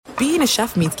being a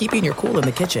chef means keeping your cool in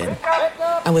the kitchen.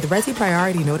 And with Resi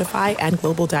Priority Notify and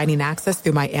Global Dining Access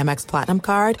through my Amex Platinum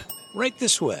card, right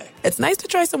this way. It's nice to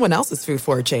try someone else's food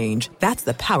for a change. That's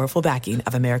the powerful backing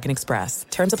of American Express.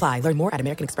 Terms apply. Learn more at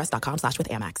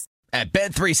americanexpress.com/withAmex. At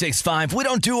Bet365, we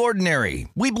don't do ordinary.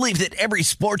 We believe that every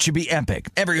sport should be epic.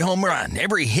 Every home run,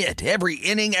 every hit, every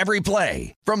inning, every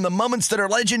play. From the moments that are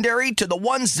legendary to the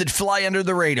ones that fly under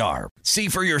the radar. See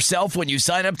for yourself when you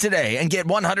sign up today and get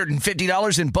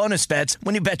 $150 in bonus bets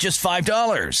when you bet just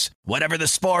 $5. Whatever the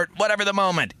sport, whatever the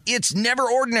moment, it's never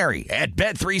ordinary at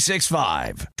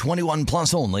Bet365. 21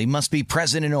 plus only. Must be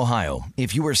present in Ohio.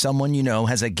 If you or someone you know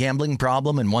has a gambling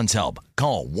problem and wants help,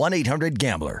 call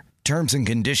 1-800-GAMBLER. Terms and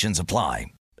conditions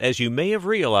apply. As you may have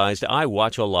realized, I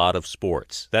watch a lot of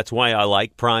sports. That's why I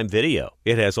like Prime Video.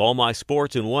 It has all my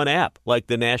sports in one app, like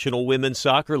the National Women's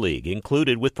Soccer League,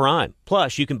 included with Prime.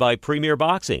 Plus, you can buy Premier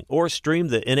Boxing or stream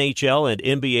the NHL and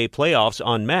NBA playoffs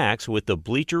on Max with the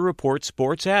Bleacher Report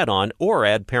Sports add-on, or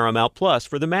add Paramount Plus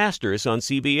for the Masters on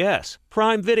CBS.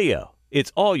 Prime Video.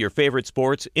 It's all your favorite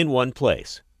sports in one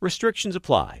place. Restrictions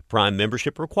apply. Prime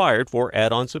membership required for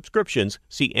add-on subscriptions.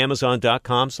 See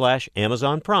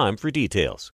Amazon.com/Amazon Prime for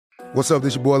details. What's up,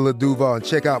 this your boy Lil Duval, and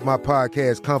check out my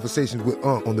podcast, Conversations with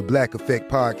Unc, on the Black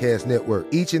Effect Podcast Network.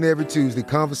 Each and every Tuesday,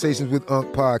 Conversations with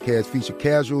Unc podcast feature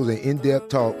casuals and in-depth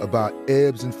talk about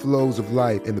ebbs and flows of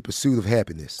life and the pursuit of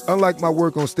happiness. Unlike my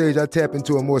work on stage, I tap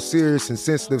into a more serious and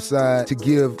sensitive side to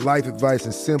give life advice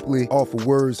and simply offer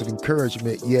words of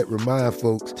encouragement, yet remind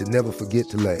folks to never forget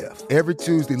to laugh. Every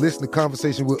Tuesday, listen to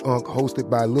Conversations with Unc, hosted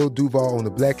by Lil Duval on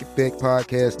the Black Effect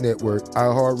Podcast Network,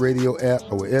 iHeartRadio app,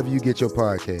 or wherever you get your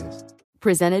podcasts.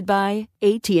 Presented by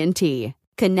AT&T.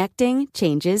 Connecting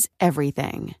changes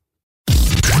everything.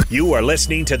 You are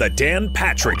listening to The Dan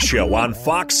Patrick Show on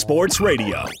Fox Sports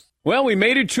Radio. Well, we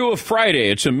made it to a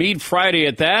Friday. It's a Meat Friday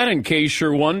at that, in case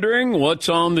you're wondering. What's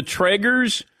on the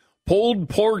Traegers? Pulled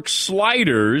pork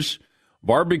sliders,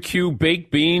 barbecue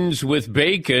baked beans with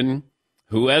bacon.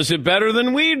 Who has it better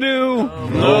than we do?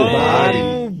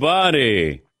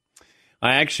 Nobody.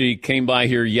 I actually came by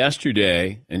here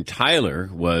yesterday, and Tyler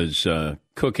was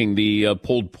cooking the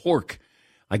pulled pork.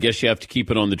 I guess you have to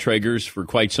keep it on the Traegers for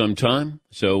quite some time.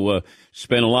 So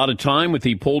spent a lot of time with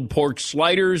the pulled pork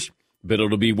sliders, but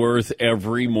it'll be worth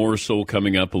every morsel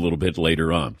coming up a little bit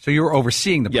later on. So you were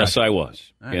overseeing the project? Yes, I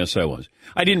was. Right. Yes, I was.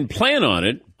 I didn't plan on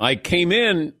it. I came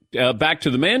in back to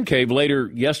the man cave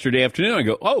later yesterday afternoon. I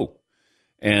go, oh.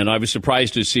 And I was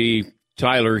surprised to see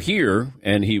Tyler here,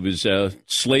 and he was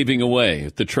slaving away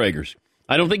at the Traegers.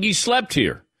 I don't think he slept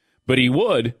here, but he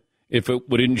would if it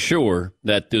would ensure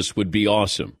that this would be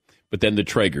awesome. But then the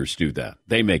Traegers do that.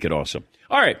 They make it awesome.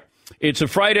 All right. It's a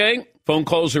Friday. Phone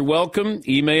calls are welcome.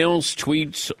 Emails,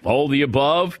 tweets, all the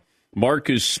above.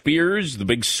 Marcus Spears, the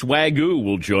big swagoo,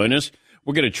 will join us.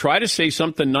 We're going to try to say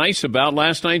something nice about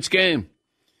last night's game.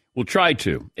 We'll try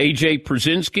to. AJ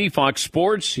Przinsky, Fox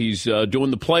Sports. He's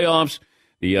doing the playoffs.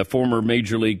 The former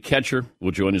Major League catcher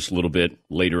will join us a little bit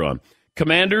later on.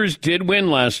 Commanders did win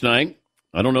last night.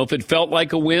 I don't know if it felt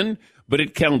like a win, but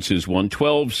it counts as one,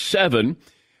 12-7.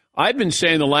 I've been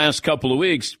saying the last couple of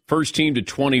weeks, first team to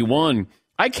 21.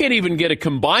 I can't even get a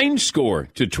combined score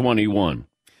to 21.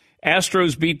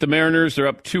 Astros beat the Mariners. They're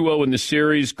up 2-0 in the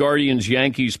series. Guardians,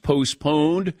 Yankees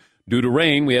postponed due to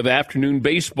rain. We have afternoon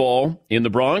baseball in the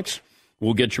Bronx.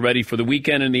 We'll get you ready for the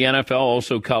weekend in the NFL,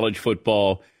 also college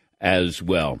football as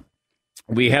well.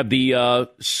 We have the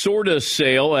sorta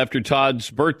sale after Todd's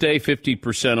birthday,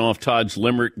 50% off Todd's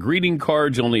Limerick greeting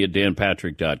cards, only at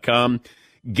danpatrick.com.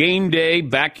 Game day,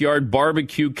 backyard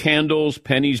barbecue candles,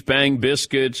 Penny's Bang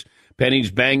biscuits, Penny's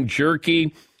Bang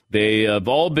jerky. They have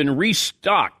all been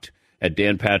restocked at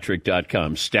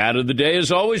danpatrick.com. Stat of the day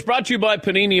is always brought to you by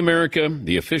Panini America,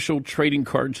 the official trading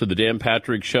cards of the Dan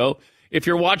Patrick Show. If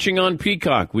you're watching on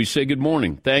Peacock, we say good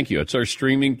morning. Thank you. It's our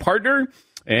streaming partner.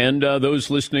 And those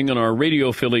listening on our radio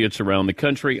affiliates around the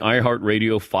country,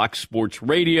 iHeartRadio, Fox Sports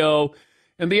Radio,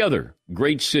 and the other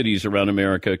great cities around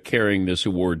America carrying this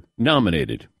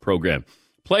award-nominated program.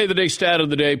 Play of the day, stat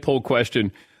of the day, poll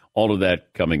question, all of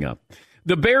that coming up.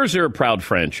 The Bears are a proud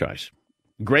franchise.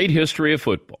 Great history of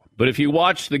football. But if you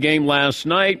watched the game last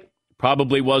night,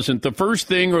 probably wasn't the first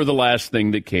thing or the last thing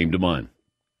that came to mind.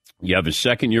 You have a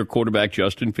second-year quarterback,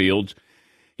 Justin Fields.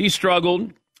 He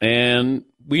struggled, and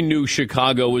we knew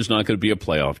Chicago was not going to be a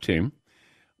playoff team.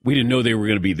 We didn't know they were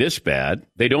going to be this bad.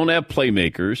 They don't have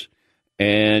playmakers,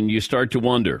 and you start to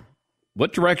wonder,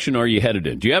 what direction are you headed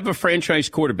in? Do you have a franchise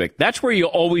quarterback? That's where you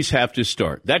always have to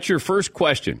start. That's your first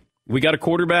question. We got a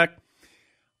quarterback?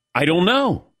 I don't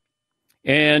know.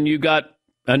 And you got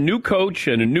a new coach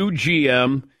and a new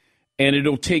GM, and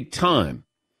it'll take time.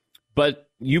 But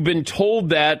you've been told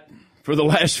that for the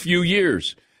last few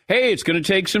years. Hey, it's going to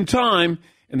take some time.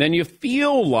 And then you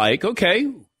feel like,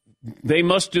 okay, they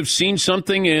must have seen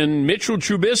something in Mitchell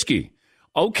Trubisky.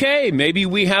 Okay, maybe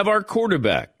we have our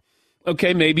quarterback.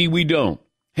 Okay, maybe we don't.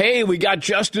 Hey, we got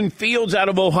Justin Fields out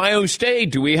of Ohio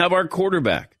State. Do we have our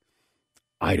quarterback?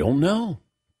 I don't know.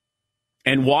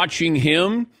 And watching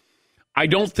him, I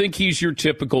don't think he's your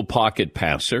typical pocket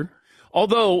passer.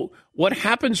 Although, what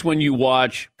happens when you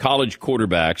watch college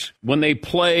quarterbacks, when they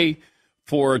play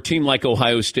for a team like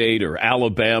Ohio State or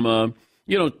Alabama,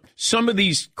 some of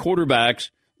these quarterbacks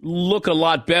look a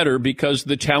lot better because of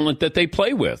the talent that they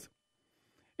play with.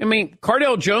 I mean,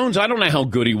 Cardale Jones, I don't know how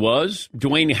good he was.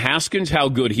 Dwayne Haskins, how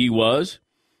good he was.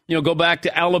 Go back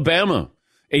to Alabama.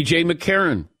 A.J.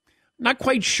 McCarron. Not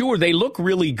quite sure. They look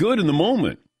really good in the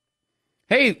moment.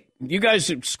 Hey, you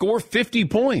guys score 50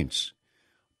 points.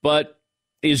 But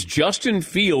is Justin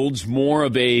Fields more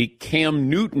of a Cam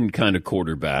Newton kind of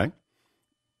quarterback?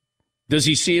 Does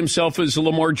he see himself as a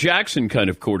Lamar Jackson kind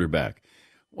of quarterback?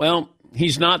 Well,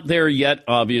 he's not there yet,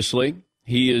 obviously.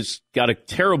 He has got a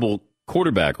terrible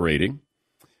quarterback rating.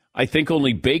 I think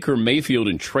only Baker Mayfield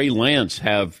and Trey Lance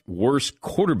have worse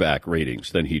quarterback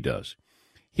ratings than he does.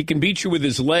 He can beat you with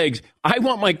his legs. I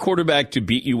want my quarterback to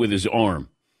beat you with his arm.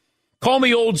 Call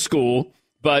me old school,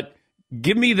 but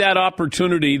give me that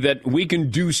opportunity that we can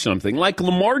do something. Like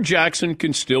Lamar Jackson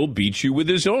can still beat you with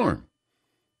his arm.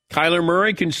 Kyler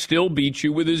Murray can still beat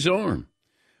you with his arm.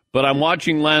 But I'm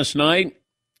watching last night,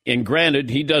 and granted,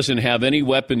 he doesn't have any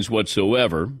weapons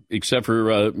whatsoever, except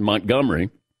for Montgomery.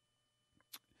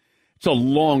 It's a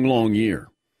long, long year.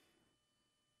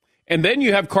 And then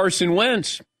you have Carson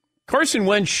Wentz. Carson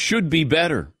Wentz should be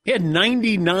better. He had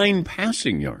 99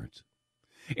 passing yards.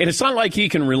 And it's not like he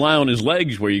can rely on his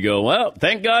legs where you go, well,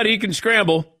 thank God he can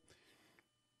scramble.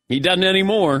 He doesn't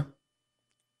anymore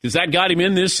because that got him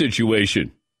in this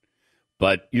situation.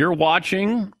 But you're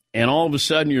watching, and all of a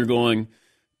sudden you're going,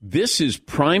 this is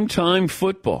primetime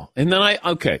football. And then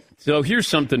so here's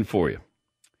something for you.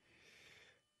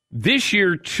 This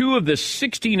year, 2 of the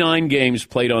 69 games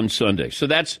played on Sunday. So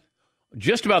that's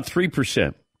just about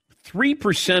 3%.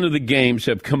 3% of the games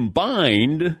have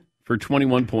combined for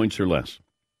 21 points or less.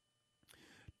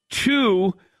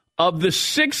 2 of the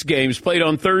 6 games played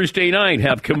on Thursday night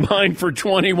have combined for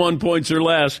 21 points or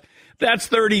less. That's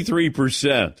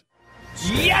 33%.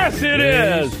 Yes, it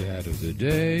is! Stat of the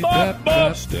day.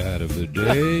 Stat of the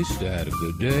day. Stat of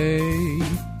the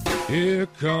day. Here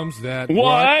comes that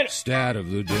what? Stat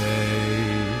of the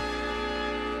day.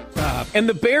 Top. And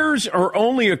the Bears are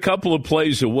only a couple of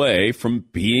plays away from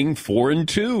being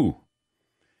 4-2.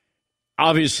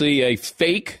 Obviously, a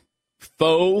faux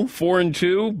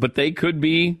 4-2, but they could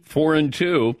be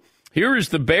 4-2. Here is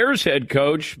the Bears head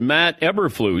coach, Matt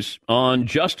Eberflus, on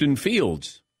Justin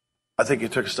Fields. I think he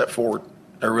took a step forward.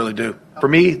 I really do. For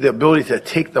me, the ability to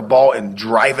take the ball and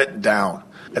drive it down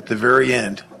at the very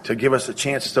end to give us a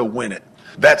chance to win it,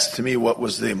 that's, to me, what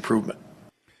was the improvement.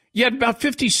 You had about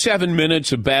 57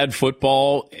 minutes of bad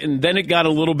football, and then it got a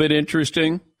little bit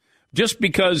interesting. Just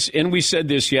because, and we said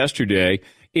this yesterday,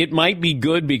 it might be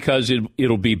good because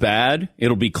it'll be bad.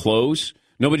 It'll be close.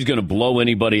 Nobody's going to blow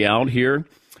anybody out here.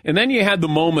 And then you had the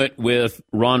moment with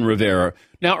Ron Rivera.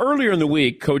 Now, earlier in the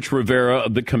week, Coach Rivera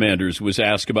of the Commanders was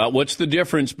asked about what's the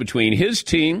difference between his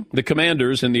team, the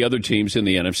Commanders, and the other teams in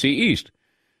the NFC East.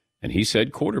 And he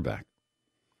said quarterback.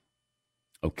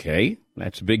 Okay,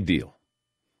 that's a big deal.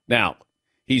 Now,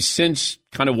 he's since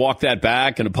kind of walked that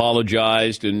back and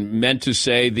apologized and meant to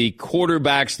say the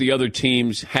quarterbacks the other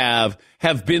teams have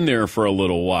been there for a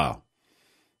little while.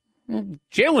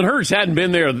 Jalen Hurts hadn't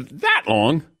been there that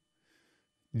long.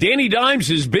 Danny Dimes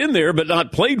has been there but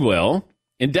not played well,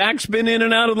 and Dak's been in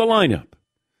and out of the lineup.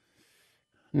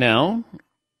 Now,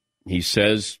 he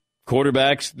says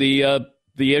quarterback's the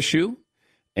issue,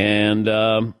 and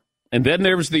then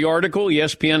there was the article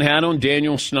ESPN had on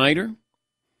Daniel Snyder.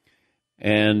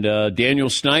 And Daniel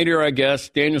Snyder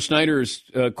is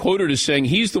quoted as saying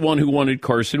he's the one who wanted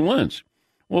Carson Wentz.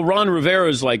 Well, Ron Rivera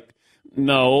is like,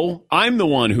 no, I'm the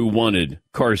one who wanted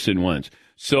Carson Wentz.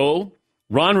 So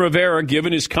Ron Rivera,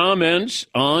 given his comments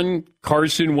on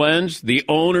Carson Wentz, the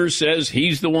owner says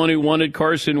he's the one who wanted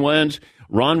Carson Wentz.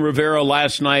 Ron Rivera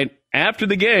last night after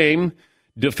the game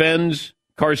defends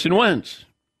Carson Wentz.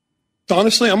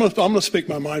 Honestly, I'm going to speak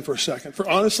my mind for a second.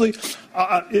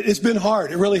 It's been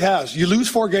hard. It really has. You lose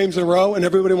 4 games in a row, and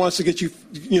everybody wants to get you,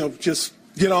 just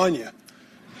get on you.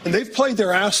 And they've played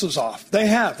their asses off. They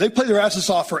have. They played their asses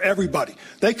off for everybody.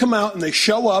 They come out and they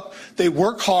show up. They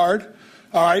work hard.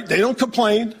 All right. They don't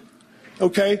complain.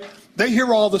 Okay. They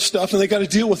hear all this stuff, and they got to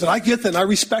deal with it. I get that, and I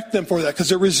respect them for that because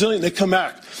they're resilient. They come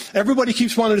back. Everybody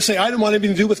keeps wanting to say, I didn't want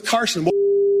anything to do with Carson. Well,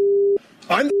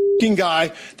 I'm the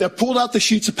guy that pulled out the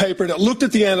sheets of paper, that looked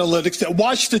at the analytics, that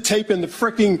watched the tape in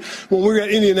the when we were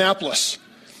at Indianapolis.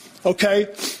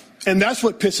 Okay? And that's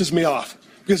what pisses me off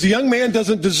because the young man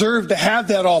doesn't deserve to have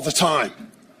that all the time.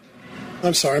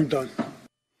 I'm sorry, I'm done.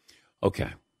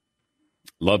 Okay.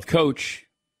 Love Coach,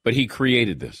 but he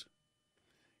created this.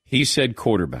 He said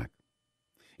quarterback.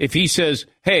 If he says,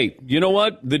 hey, you know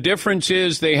what? The difference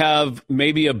is they have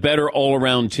maybe a better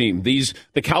all-around team. The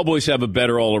Cowboys have a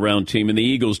better all-around team, and the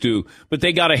Eagles do, but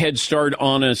they got a head start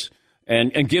on us,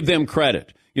 and give them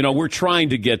credit. You know, we're trying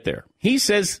to get there. He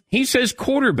says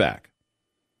quarterback.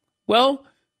 Well,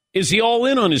 is he all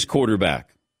in on his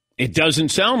quarterback? It doesn't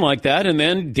sound like that. And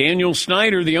then Daniel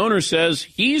Snyder, the owner, says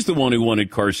he's the one who wanted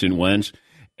Carson Wentz.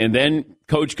 And then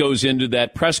Coach goes into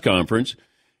that press conference,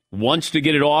 wants to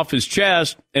get it off his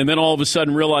chest, and then all of a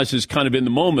sudden realizes kind of in the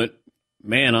moment,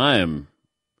 man,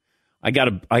 I got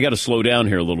to slow down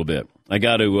here a little bit. I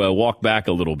got to walk back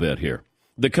a little bit here.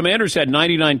 The Commanders had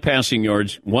 99 passing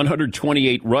yards,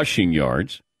 128 rushing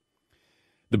yards.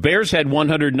 The Bears had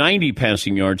 190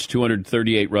 passing yards,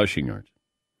 238 rushing yards.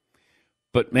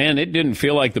 But, man, it didn't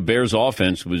feel like the Bears'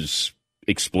 offense was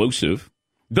explosive.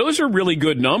 Those are really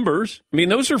good numbers. I mean,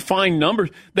 those are fine numbers.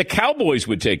 The Cowboys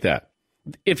would take that.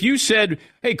 If you said,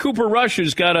 hey, Cooper Rush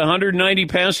has got 190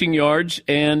 passing yards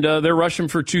and they're rushing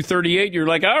for 238, you're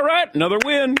like, all right, another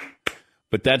win.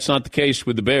 But that's not the case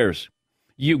with the Bears.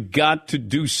 You got to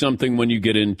do something when you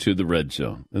get into the red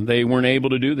zone. And they weren't able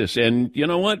to do this. And you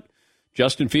know what?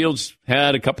 Justin Fields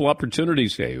had a couple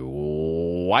opportunities, a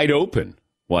wide open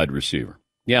wide receiver.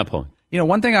 Yeah, Paul. You know,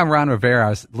 one thing on Ron Rivera, I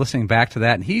was listening back to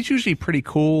that, and he's usually pretty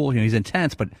cool. You know, he's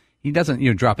intense, but he doesn't,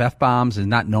 drop F-bombs and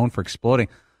not known for exploding.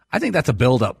 I think that's a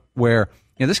buildup where,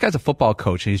 this guy's a football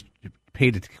coach, and he's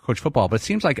paid to coach football, but it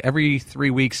seems like every 3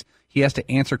 weeks he has to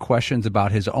answer questions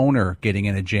about his owner getting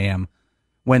in a jam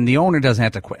when the owner doesn't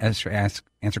have to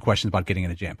answer questions about getting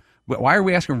in a jam. Why are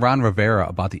we asking Ron Rivera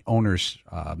about the owner's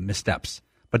missteps?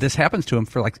 But this happens to him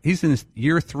he's in his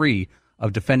year 3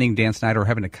 of defending Dan Snyder or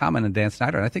having to comment on Dan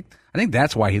Snyder. And I think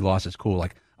that's why he lost his cool.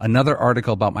 Like another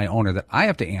article about my owner that I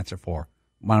have to answer for.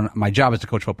 My job is to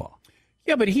coach football.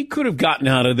 Yeah, but he could have gotten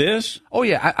out of this. Oh,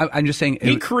 yeah. I'm just saying.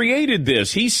 He created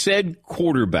this. He said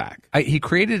quarterback. He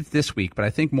created it this week, but I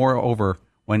think moreover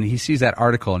when he sees that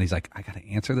article and he's like, I got to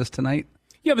answer this tonight.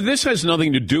 Yeah, but this has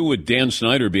nothing to do with Dan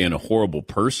Snyder being a horrible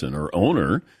person or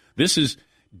owner. This is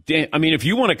if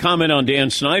you want to comment on Dan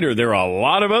Snyder, there are a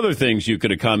lot of other things you could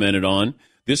have commented on.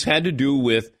 This had to do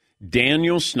with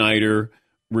Daniel Snyder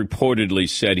reportedly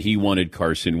said he wanted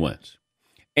Carson Wentz.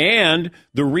 And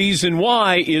the reason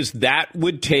why is that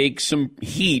would take some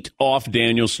heat off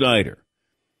Daniel Snyder.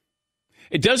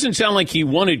 It doesn't sound like he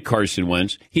wanted Carson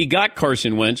Wentz. He got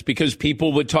Carson Wentz because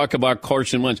people would talk about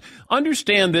Carson Wentz.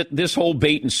 Understand that this whole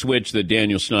bait and switch that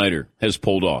Daniel Snyder has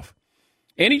pulled off.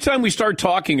 Anytime we start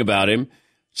talking about him,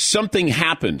 something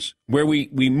happens where we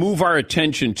move our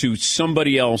attention to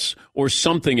somebody else or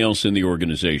something else in the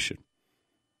organization.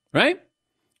 Right?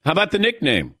 How about the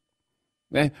nickname?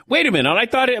 Wait a minute. I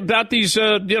thought about these,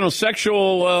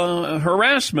 sexual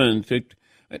harassment.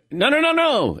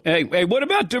 No. Hey, what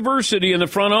about diversity in the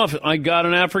front office? I got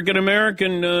an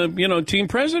African-American, team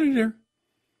president here.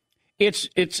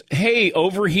 It's, hey,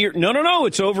 over here. No,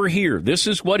 it's over here. This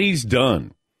is what he's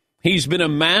done. He's been a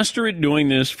master at doing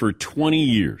this for 20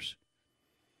 years.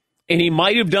 And he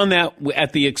might have done that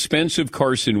at the expense of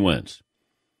Carson Wentz.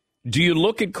 Do you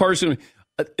look at Carson?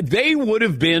 They would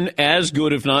have been as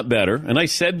good, if not better. And I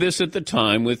said this at the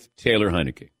time with Taylor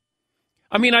Heineke.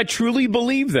 I mean, I truly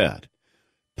believe that.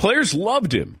 Players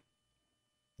loved him.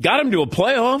 Got him to a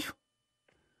playoff.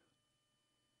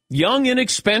 Young,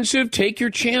 inexpensive, take your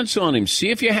chance on him.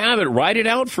 See if you have it. Ride it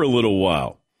out for a little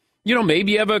while.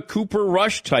 Maybe you have a Cooper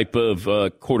Rush type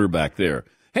of quarterback there.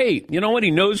 Hey, you know what? He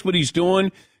knows what he's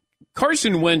doing.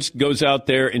 Carson Wentz goes out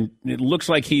there, and it looks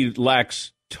like he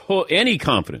lacks any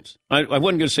confidence. I wasn't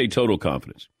going to say total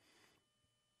confidence.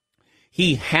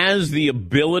 He has the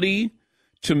ability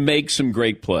to make some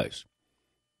great plays,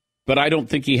 but I don't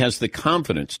think he has the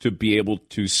confidence to be able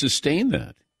to sustain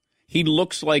that. He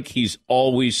looks like he's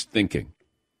always thinking.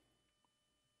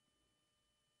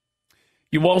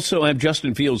 You also have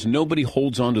Justin Fields. Nobody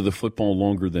holds on to the football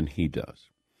longer than he does.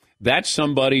 That's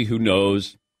somebody who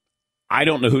knows, I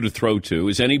don't know who to throw to.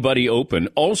 Is anybody open?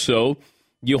 Also,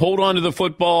 you hold on to the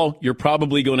football, you're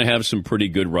probably going to have some pretty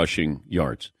good rushing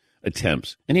yards,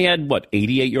 attempts. And he had,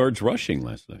 88 yards rushing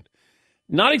last night.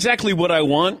 Not exactly what I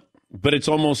want, but it's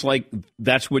almost like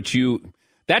that's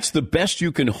That's the best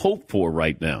you can hope for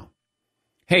right now.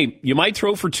 Hey, you might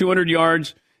throw for 200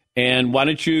 yards, and why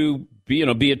don't you be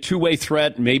a two-way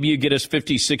threat? Maybe you get us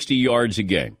 50, 60 yards a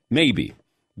game. Maybe.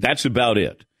 That's about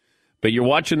it. But you're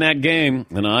watching that game,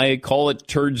 and I call it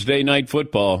Thursday Night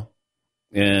Football.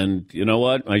 And you know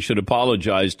what? I should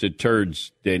apologize to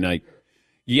Thursday Night.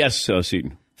 Yes,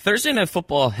 Seton. Thursday Night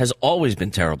Football has always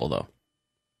been terrible, though.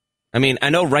 I mean, I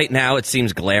know right now it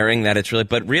seems glaring that it's really,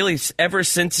 but really ever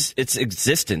since its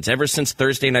existence, ever since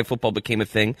Thursday Night Football became a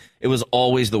thing, it was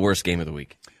always the worst game of the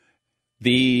week.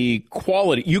 The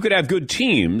quality, you could have good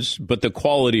teams, but the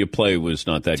quality of play was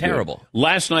not that terrible. Good.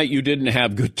 Last night you didn't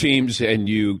have good teams and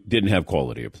you didn't have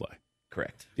quality of play.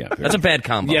 Correct. Yeah, that's a bad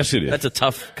combo. Yes, it is. That's a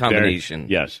tough combination.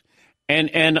 Yes.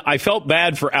 And I felt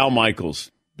bad for Al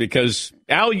Michaels because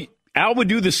Al would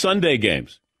do the Sunday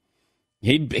games.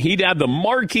 He'd have the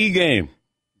marquee game.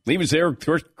 He was there,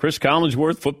 Chris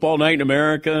Collinsworth, Football Night in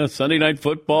America, Sunday Night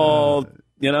Football,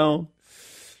 Now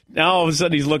all of a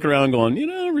sudden he's looking around going,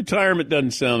 retirement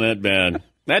doesn't sound that bad.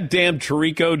 That damn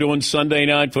Tirico doing Sunday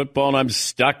Night Football, and I'm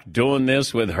stuck doing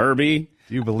this with Herbie.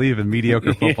 Do you believe in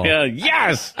mediocre football? Yeah,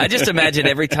 yes! I just imagine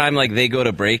every time they go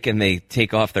to break and they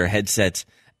take off their headsets,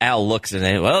 Al looks and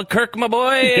says, well, Kirk, my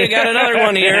boy, you got another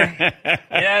one here. You know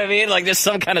what I mean? Like just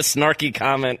some kind of snarky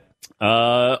comment.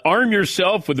 Arm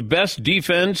yourself with the best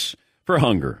defense for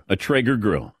hunger, a Traeger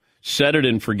grill. Set it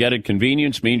and forget it.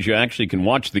 Convenience means you actually can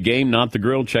watch the game, not the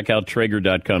grill. Check out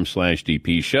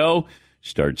Traeger.com/DP show.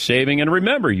 Start saving. And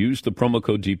remember, use the promo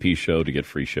code DP show to get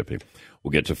free shipping. We'll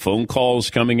get to phone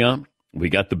calls coming up. We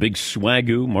got the big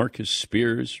swagoo, Marcus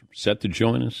Spears, set to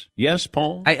join us. Yes,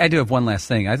 Paul? I do have one last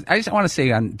thing. I just want to say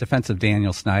on defense of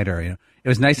Daniel Snyder, it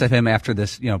was nice of him after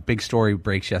this, big story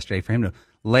breaks yesterday for him to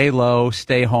lay low,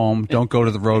 stay home, don't go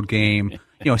to the road game.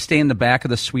 Stay in the back of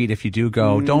the suite if you do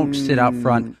go. Don't sit out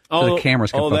front so the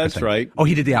cameras can focus. Oh, that's right. Oh,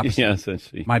 he did the opposite. Yes, I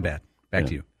see. My bad. Back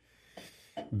to you.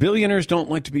 Billionaires don't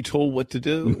like to be told what to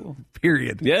do.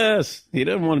 Period. Yes, he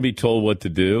doesn't want to be told what to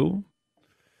do.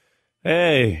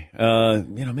 Hey,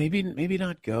 maybe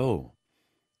not go.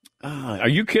 Are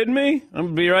you kidding me? I'm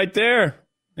going to be right there.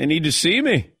 They need to see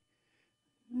me.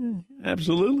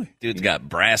 Absolutely. Dude's got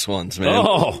brass ones, man.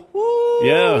 Oh,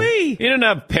 yeah. He didn't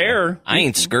have a pair. I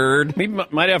ain't scared. He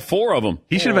might have 4 of them.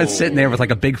 He should have been sitting there with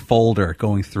like a big folder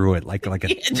going through it, like a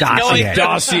dossier.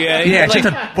 Dossier. Yeah,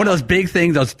 just one of those big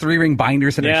things, those 3-ring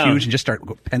binders that are huge, and just start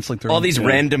penciling through all these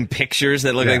random pictures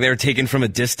that look like they were taken from a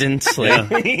distance. Like,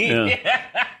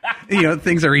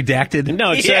 things are redacted.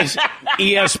 No, it says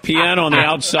ESPN on the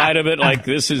outside of it, like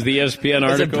this is the ESPN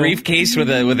article. It's a briefcase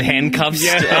with handcuffs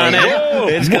on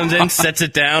it. It just comes in, sets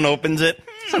it down, opens it.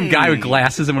 Some guy with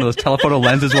glasses and one of those telephoto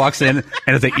lenses walks in and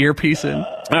has an earpiece in.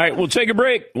 All right, we'll take a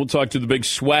break. We'll talk to the big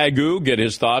swagoo, get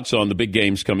his thoughts on the big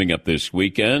games coming up this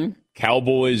weekend.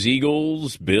 Cowboys,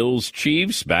 Eagles, Bills,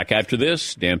 Chiefs. Back after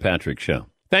this, Dan Patrick Show.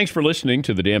 Thanks for listening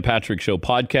to the Dan Patrick Show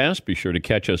podcast. Be sure to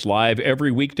catch us live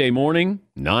every weekday morning,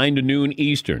 9 to noon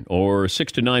Eastern or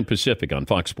 6 to 9 Pacific on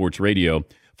Fox Sports Radio.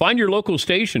 Find your local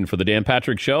station for the Dan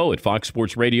Patrick Show at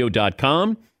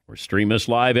foxsportsradio.com. Or stream us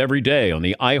live every day on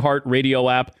the iHeartRadio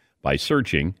app by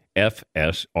searching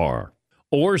FSR.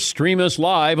 Or stream us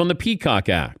live on the Peacock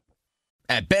app.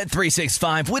 At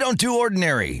Bet365, we don't do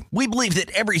ordinary. We believe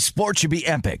that every sport should be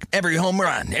epic. Every home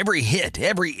run, every hit,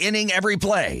 every inning, every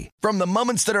play. From the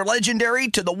moments that are legendary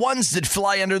to the ones that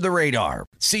fly under the radar.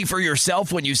 See for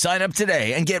yourself when you sign up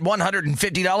today and get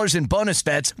 $150 in bonus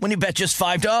bets when you bet just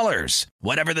 $5.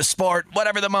 Whatever the sport,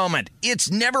 whatever the moment, it's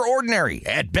never ordinary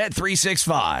at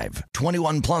Bet365.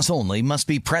 21 plus only. Must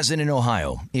be present in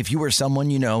Ohio. If you or someone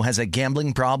you know has a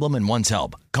gambling problem and wants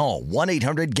help, call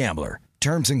 1-800-GAMBLER.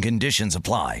 Terms and conditions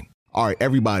apply. All right,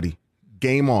 everybody,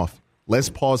 game off. Let's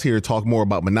pause here to talk more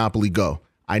about Monopoly Go.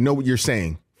 I know what you're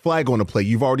saying. Flag on the play.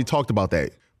 You've already talked about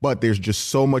that. But there's just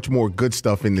so much more good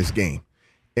stuff in this game.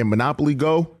 In Monopoly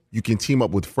Go, you can team up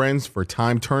with friends for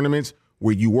timed tournaments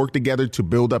where you work together to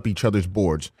build up each other's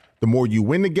boards. The more you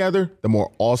win together, the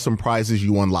more awesome prizes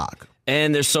you unlock.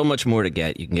 And there's so much more to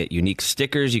get. You can get unique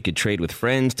stickers. You could trade with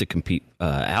friends to compete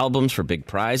albums for big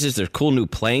prizes. There's cool new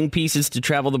playing pieces to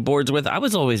travel the boards with. I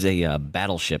was always a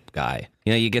battleship guy.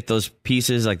 You get those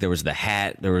pieces, like there was the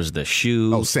hat, there was the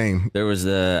shoe. Oh, same. I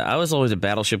was always a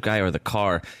battleship guy, or the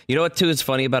car. You know what, too, is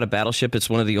funny about a battleship? It's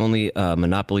one of the only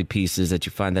Monopoly pieces that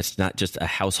you find that's not just a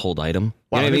household item.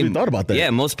 Wow, I never even thought about that. Yeah,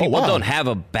 most people don't have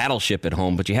a battleship at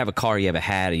home, but you have a car, you have a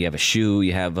hat, you have a shoe,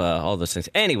 you have all those things.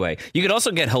 Anyway, you could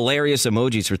also get hilarious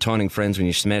emojis for taunting friends when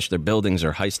you smash their buildings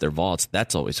or heist their vaults.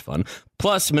 That's always fun.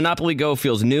 Plus, Monopoly Go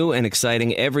feels new and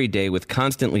exciting every day with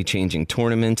constantly changing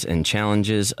tournaments and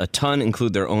challenges. A ton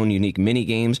include their own unique mini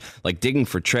games like digging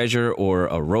for treasure or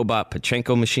a robot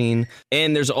Pachinko machine.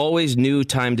 And there's always new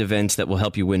timed events that will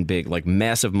help you win big, like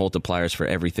massive multipliers for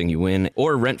everything you win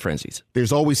or rent frenzies.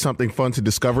 There's always something fun to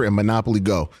discover in Monopoly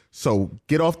Go. So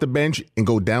get off the bench and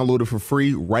go download it for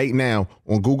free right now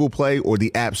on Google Play or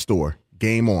the App Store.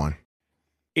 Game on.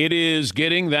 It is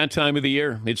getting that time of the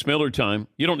year. It's Miller time.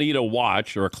 You don't need a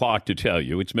watch or a clock to tell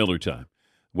you. It's Miller time.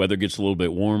 Weather gets a little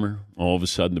bit warmer. All of a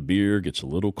sudden, the beer gets a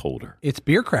little colder. It's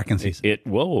beer cracking season.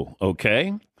 Whoa,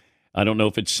 okay. I don't know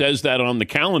if it says that on the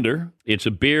calendar. It's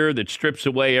a beer that strips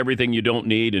away everything you don't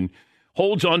need and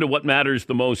holds on to what matters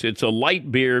the most. It's a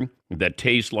light beer that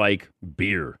tastes like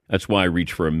beer. That's why I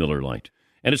reach for a Miller Lite.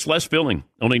 And it's less filling,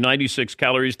 only 96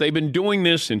 calories. They've been doing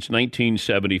this since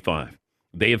 1975.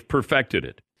 They have perfected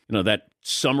it. You know, that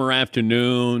summer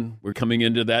afternoon, we're coming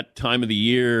into that time of the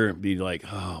year, be like,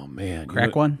 oh, man.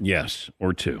 Crack one? Yes,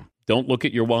 or two. Don't look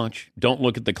at your watch. Don't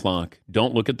look at the clock.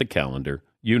 Don't look at the calendar.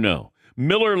 You know.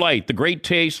 Miller Lite, the great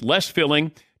taste, less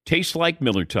filling, tastes like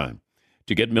Miller time.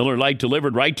 To get Miller Lite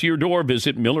delivered right to your door,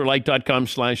 visit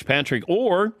MillerLite.com/Patrick,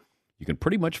 or you can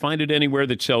pretty much find it anywhere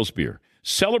that sells beer.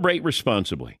 Celebrate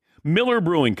responsibly. Miller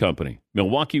Brewing Company,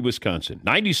 Milwaukee, Wisconsin.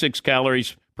 96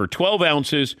 calories per 12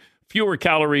 ounces, fewer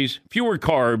calories, fewer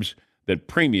carbs than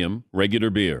premium regular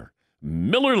beer.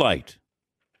 Miller Lite.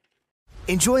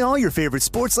 Enjoy all your favorite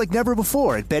sports like never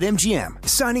before at BetMGM.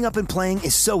 Signing up and playing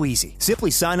is so easy.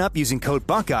 Simply sign up using code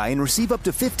Buckeye and receive up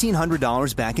to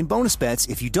 $1,500 back in bonus bets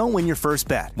if you don't win your first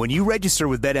bet. When you register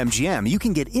with BetMGM, you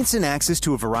can get instant access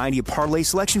to a variety of parlay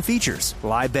selection features,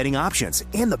 live betting options,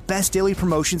 and the best daily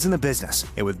promotions in the business.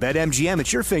 And with BetMGM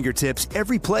at your fingertips,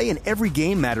 every play and every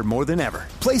game matter more than ever.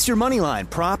 Place your moneyline,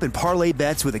 prop, and parlay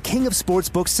bets with the king of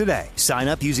sportsbooks today. Sign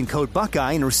up using code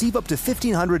Buckeye and receive up to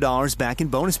 $1,500 back in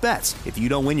bonus bets if you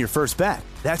don't win your first bet.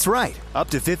 That's right, up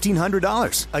to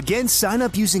 $1,500. Again, sign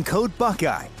up using code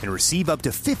Buckeye and receive up to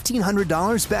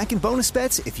 $1,500 back in bonus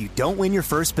bets if you don't win your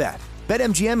first bet.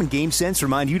 BetMGM and GameSense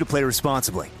remind you to play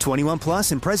responsibly. 21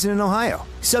 plus and present in Ohio.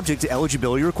 Subject to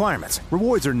eligibility requirements.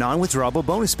 Rewards are non-withdrawable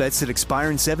bonus bets that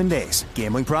expire in 7 days.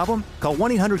 Gambling problem? Call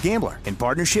 1-800-GAMBLER in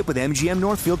partnership with MGM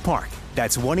Northfield Park.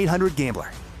 That's 1-800-GAMBLER.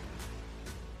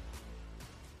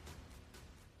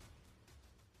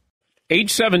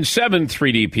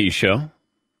 877-3DP Show.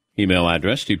 Email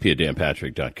address,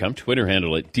 dp@danpatrick.com. Twitter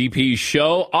handle at DP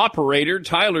Show. Operator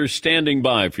Tyler's standing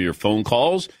by for your phone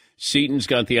calls. Seaton's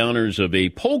got the honors of a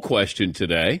poll question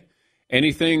today.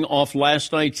 Anything off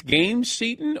last night's game,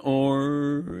 Seaton,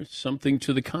 or something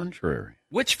to the contrary?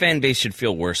 Which fan base should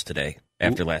feel worse today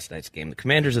after last night's game, the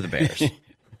Commanders or the Bears?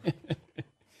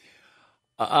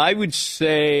 I would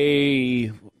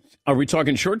say, are we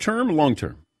talking short term or long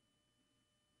term?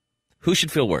 Who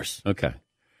should feel worse? Okay.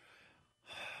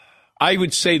 I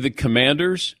would say the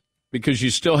Commanders, because you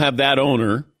still have that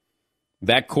owner,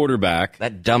 that quarterback.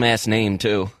 That dumbass name,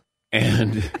 too.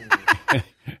 And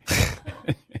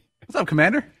what's up,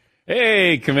 Commander?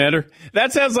 Hey, Commander.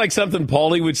 That sounds like something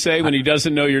Paulie would say when he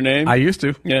doesn't know your name. I used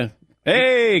to. Yeah.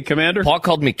 Hey, Commander. Paul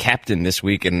called me Captain this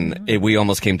week, and we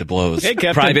almost came to blows. Hey,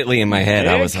 Captain. Privately in my head,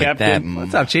 Hey, I was Captain. like, that.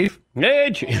 What's up, Chief?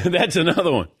 Hey, that's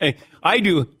another one. Hey, I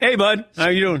do. Hey, bud. How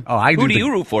you doing? Oh, Who do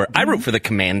you root for? I root for the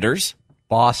Commanders.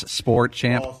 Boss, sport,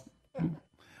 champ.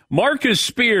 Marcus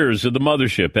Spears of the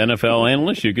Mothership, NFL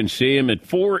analyst. You can see him at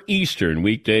 4 Eastern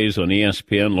weekdays on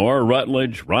ESPN. Laura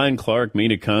Rutledge, Ryan Clark,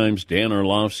 Mina Kimes, Dan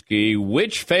Orlovsky.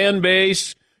 Which fan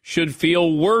base should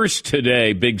feel worse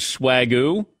today, Big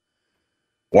Swagoo?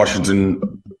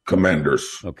 Washington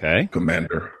Commanders. Okay.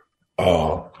 Commander.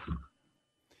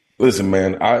 Listen,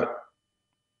 man,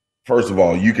 first of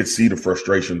all, you could see the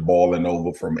frustration boiling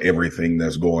over from everything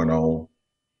that's going on.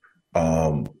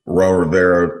 Ron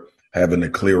Rivera having to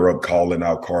clear up calling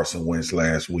out Carson Wentz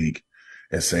last week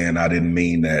and saying, I didn't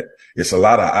mean that. It's a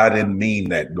lot of I didn't mean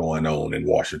that going on in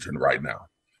Washington right now.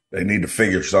 They need to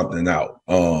figure something out.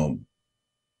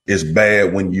 It's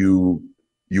bad when you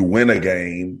win a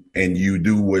game and you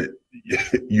do what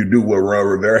Ron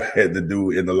Rivera had to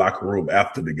do in the locker room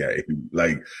after the game.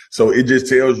 Like, so it just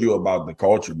tells you about the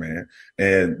culture, man.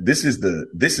 And this is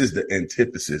the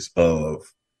antithesis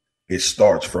of it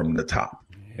starts from the top.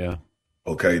 Yeah.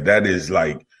 Okay. That is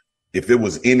like, if it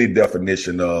was any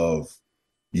definition of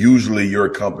usually your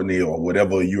company or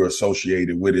whatever you're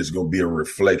associated with is going to be a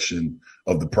reflection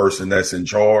of the person that's in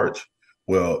charge.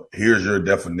 Well, here's your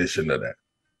definition of that.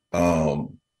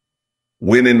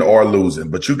 winning or losing,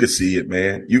 but you could see it,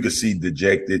 man. You could see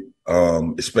dejected,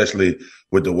 especially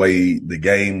with the way the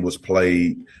game was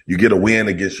played. You get a win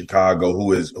against Chicago,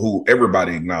 who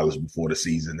everybody acknowledged before the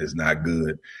season is not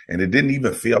good. And it didn't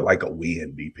even feel like a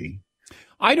win, DP.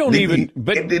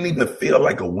 It didn't even feel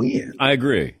like a win. I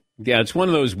agree. Yeah, it's one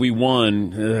of those we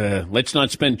won. Let's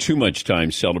not spend too much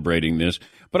time celebrating this.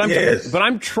 But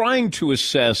I'm trying to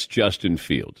assess Justin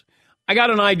Fields. I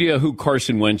got an idea who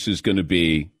Carson Wentz is going to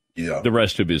be the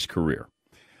rest of his career.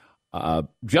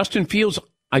 Justin Fields,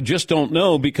 I just don't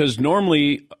know, because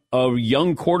normally a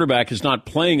young quarterback is not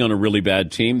playing on a really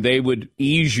bad team. They would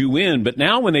ease you in. But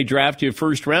now when they draft you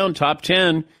first round, top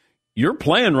 10, you're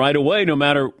playing right away no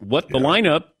matter what the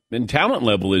lineup and talent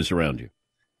level is around you.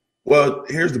 Well,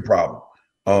 here's the problem.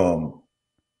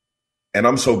 And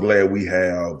I'm so glad we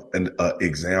have an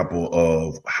example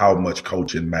of how much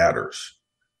coaching matters.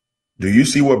 Do you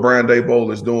see what Brian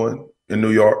Daboll is doing in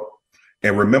New York?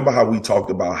 And remember how we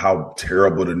talked about how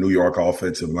terrible the New York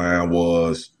offensive line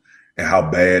was and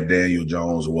how bad Daniel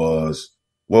Jones was?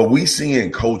 Well, we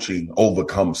seeing coaching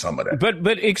overcome some of that.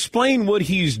 But explain what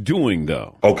he's doing,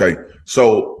 though. Okay,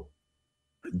 so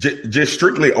just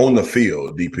strictly on the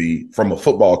field, DP, from a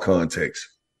football context,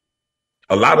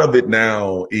 a lot of it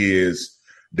now is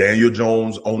Daniel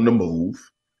Jones on the move,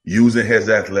 using his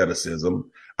athleticism,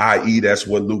 i.e. that's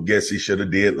what Luke Getsy should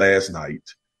have did last night,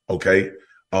 okay?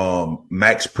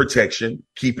 Max protection,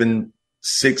 keeping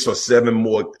 6 or 7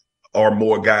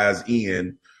 more guys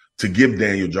in to give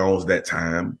Daniel Jones that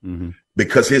time,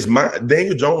 because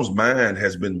Daniel Jones' mind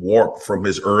has been warped from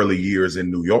his early years in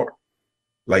New York.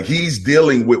 Like he's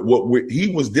dealing with what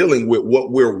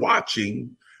we're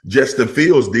watching Justin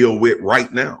Fields deal with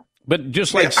right now. But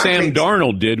just like Sam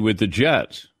Darnold did with the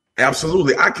Jets.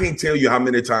 Absolutely. I can't tell you how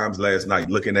many times last night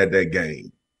looking at that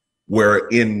game where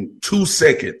in 2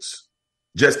 seconds,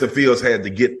 Justin Fields had to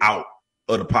get out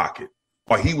of the pocket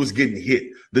or he was getting hit.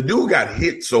 The dude got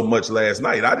hit so much last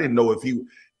night. I didn't know if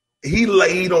he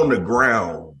laid on the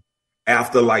ground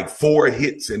after like 4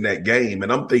 hits in that game.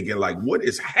 And I'm thinking like, what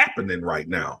is happening right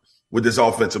now with this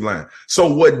offensive line?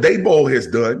 So what Daboll has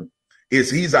done is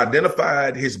he's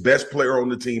identified his best player on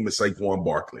the team is Saquon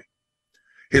Barkley.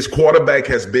 His quarterback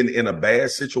has been in a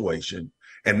bad situation.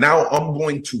 And now I'm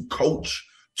going to coach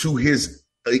to his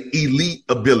elite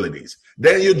abilities.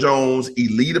 Daniel Jones'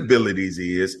 elite abilities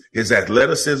is his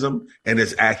athleticism and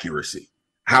his accuracy,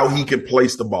 how he can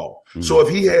place the ball. So if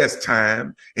he has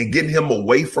time and getting him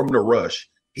away from the rush,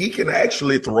 he can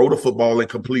actually throw the football and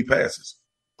complete passes.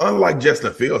 Unlike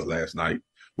Justin Fields last night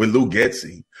with Luke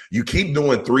Getsy, you keep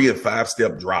doing 3 and 5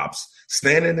 step drops,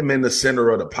 standing him in the center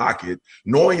of the pocket,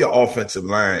 knowing your offensive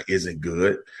line isn't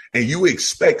good, and you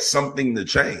expect something to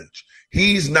change.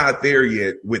 He's not there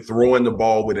yet with throwing the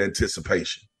ball with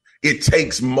anticipation. It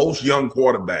takes most young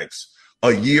quarterbacks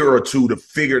a year or 2 to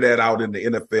figure that out in the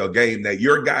NFL game, that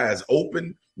your guy is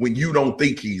open when you don't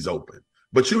think he's open.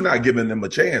 But you're not giving them a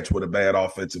chance with a bad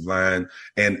offensive line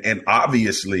and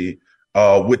obviously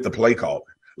with the play calling.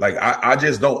 Like, I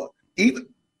just don't – even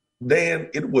Dan,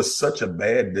 it was such a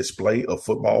bad display of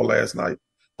football last night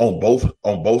on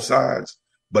both sides.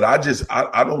 But I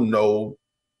don't know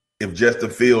if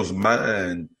Justin Fields'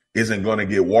 mind isn't going to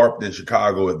get warped in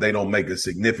Chicago if they don't make a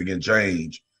significant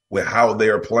change with how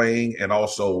they're playing and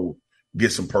also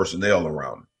get some personnel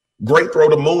around him. Great throw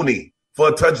to Mooney for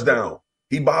a touchdown.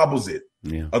 He bobbles it.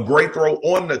 Yeah. A great throw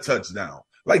on the touchdown.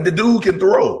 Like, the dude can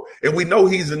throw. And we know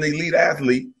he's an elite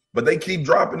athlete, but they keep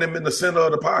dropping him in the center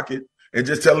of the pocket and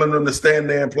just telling him to stand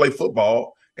there and play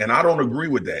football. And I don't agree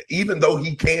with that. Even though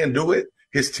he can do it,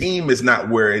 his team is not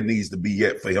where it needs to be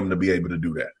yet for him to be able to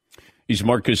do that. He's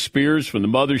Marcus Spears from the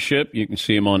Mothership. You can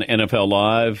see him on NFL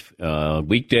Live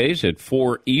weekdays at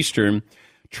 4 Eastern.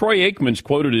 Troy Aikman's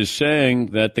quoted as saying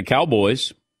that the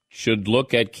Cowboys should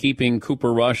look at keeping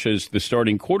Cooper Rush as the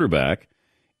starting quarterback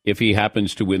if he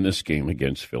happens to win this game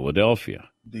against Philadelphia.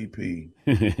 DP,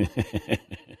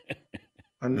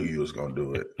 I knew you was going to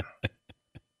do it.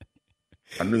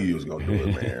 I knew you was going to do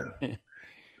it, man.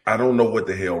 I don't know what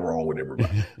the hell wrong with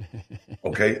everybody.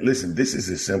 Okay? Listen, this is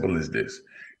as simple as this.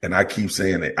 And I keep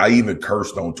saying it. I even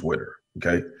cursed on Twitter,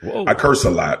 okay? Whoa. I curse a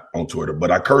lot on Twitter,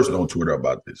 but I cursed on Twitter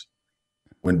about this.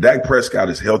 When Dak Prescott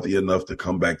is healthy enough to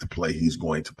come back to play, he's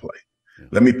going to play.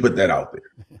 Let me put that out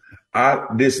there.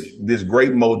 This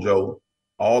great mojo,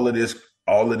 all of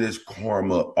this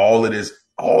karma, all of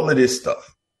this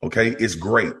stuff, okay? It's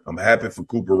great. I'm happy for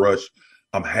Cooper Rush.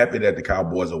 I'm happy that the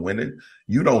Cowboys are winning.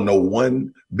 You don't know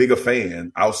one bigger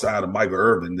fan outside of Michael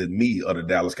Irvin than me of the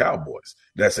Dallas Cowboys.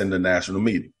 That's in the national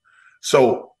meeting.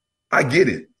 So I get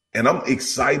it. And I'm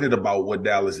excited about what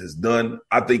Dallas has done.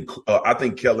 I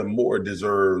think Kellen Moore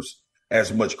deserves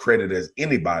as much credit as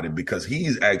anybody because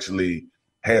he's actually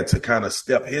had to kind of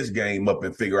step his game up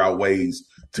and figure out ways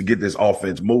to get this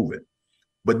offense moving.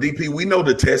 But DP, we know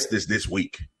the test is this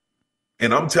week.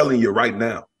 And I'm telling you right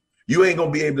now, you ain't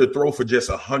going to be able to throw for just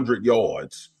 100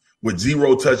 yards with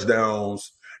 0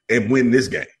 touchdowns and win this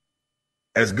game.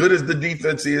 As good as the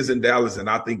defense is in Dallas, and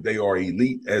I think they are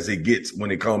elite as it gets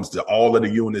when it comes to all of the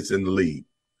units in the league,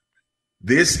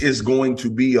 this is going to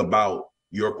be about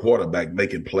your quarterback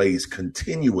making plays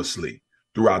continuously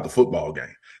throughout the football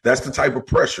game. That's the type of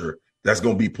pressure that's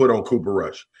going to be put on Cooper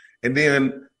Rush. And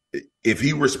then if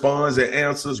he responds and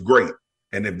answers, great.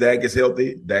 And if Dak is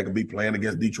healthy, Dak will be playing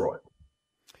against Detroit.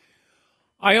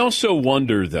 I also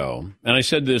wonder, though, and I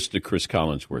said this to Chris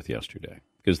Collinsworth yesterday,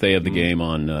 because they have the game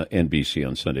on NBC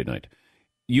on Sunday night.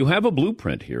 You have a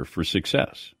blueprint here for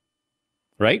success,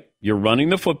 right? You're running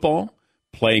the football,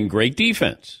 playing great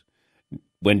defense.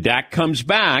 When Dak comes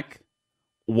back,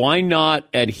 why not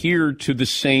adhere to the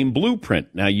same blueprint?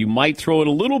 Now, you might throw it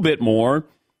a little bit more,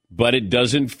 but it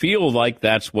doesn't feel like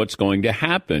that's what's going to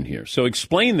happen here. So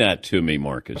explain that to me,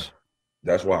 Marcus.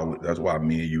 That's why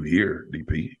me and you here,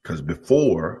 DP, because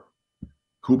before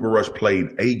Cooper Rush played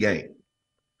a game,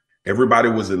 everybody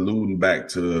was alluding back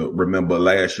to remember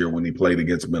last year when he played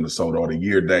against Minnesota, or the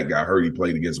year Dak got hurt, he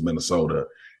played against Minnesota,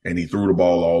 and he threw the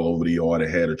ball all over the yard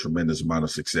and had a tremendous amount of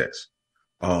success.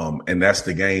 And that's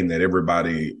the game that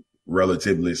everybody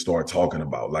relatively start talking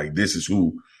about. Like, this is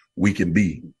who we can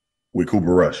be with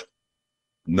Cooper Rush.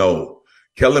 No,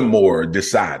 Kellen Moore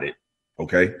decided,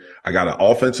 okay, I got an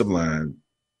offensive line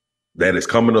that is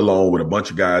coming along with a bunch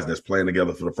of guys that's playing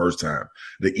together for the first time.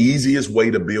 The easiest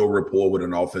way to build rapport with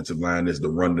an offensive line is to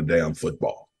run the damn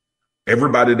football.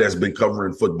 Everybody that's been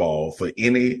covering football for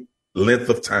any length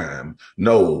of time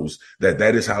knows that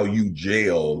that is how you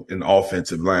gel an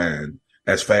offensive line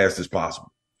as fast as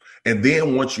possible. And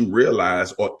then once you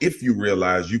realize, or if you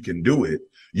realize you can do it,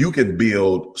 you can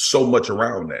build so much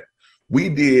around that. We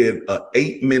did an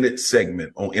 8-minute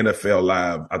segment on NFL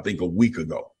Live, I think a week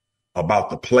ago, about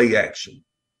the play action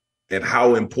and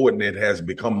how important it has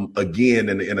become again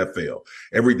in the NFL.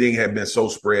 Everything had been so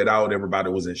spread out. Everybody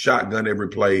was in shotgun every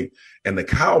play. And the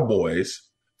Cowboys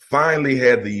finally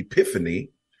had the epiphany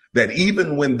that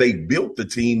even when they built the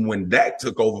team, when Dak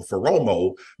took over for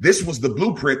Romo, this was the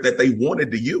blueprint that they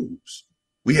wanted to use.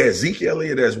 We had Zeke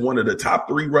Elliott as one of the top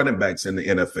 3 running backs in the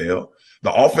NFL.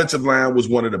 The offensive line was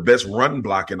one of the best run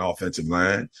blocking offensive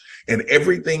line, and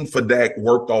everything for Dak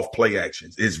worked off play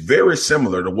actions. It's very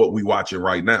similar to what we're watching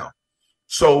right now.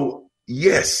 So,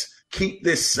 yes, keep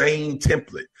this same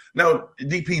template. Now,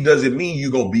 DP, doesn't mean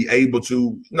you're going to be able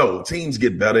to. No, teams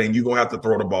get better, and you're going to have to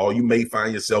throw the ball. You may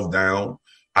find yourself down.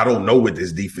 I don't know with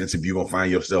this defense if you're going to find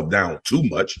yourself down too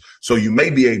much. So you may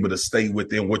be able to stay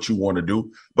within what you want to do.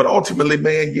 But ultimately,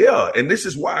 man, yeah. And this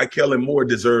is why Kellen Moore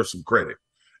deserves some credit.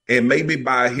 And maybe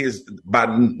by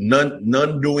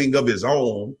none doing of his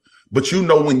own. But you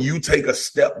know, when you take a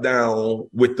step down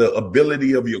with the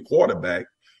ability of your quarterback,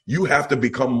 you have to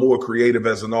become more creative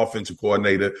as an offensive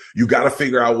coordinator. You got to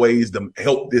figure out ways to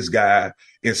help this guy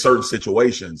in certain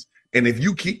situations. And if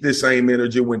you keep this same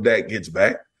energy when Dak gets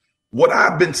back, what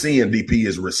I've been seeing, DP,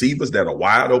 is receivers that are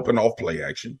wide open off play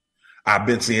action. I've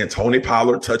been seeing Tony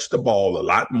Pollard touch the ball a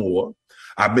lot more.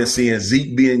 I've been seeing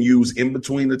Zeke being used in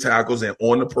between the tackles and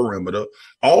on the perimeter.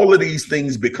 All of these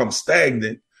things become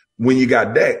stagnant when you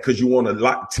got Dak because you want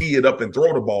to tee it up and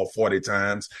throw the ball 40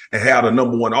 times and have the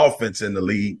number 1 offense in the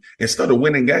league instead of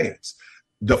winning games.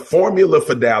 The formula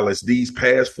for Dallas these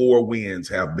past 4 wins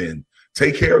have been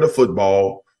take care of the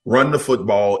football, run the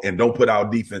football, and don't put our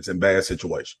defense in bad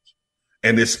situations.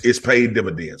 And it's paid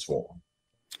dividends for them.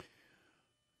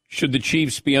 Should the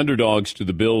Chiefs be underdogs to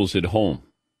the Bills at home?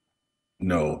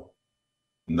 No,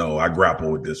 I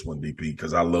grapple with this one, DP,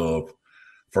 because I love,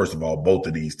 first of all, both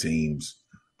of these teams.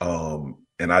 And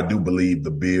I do believe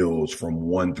the Bills from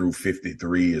 1 through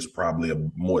 53 is probably a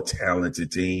more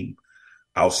talented team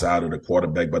outside of the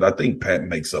quarterback. But I think Pat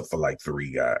makes up for like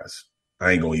 3 guys.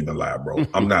 I ain't gonna even lie, bro.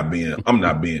 I'm not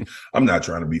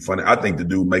trying to be funny. I think the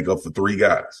dude make up for 3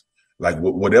 guys. Like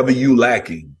whatever you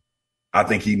lacking, I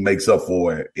think he makes up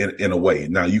for it in a way.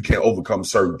 Now, you can't overcome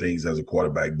certain things as a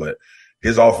quarterback, but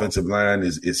his offensive line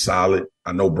is solid.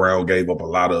 I know Brown gave up a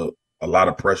lot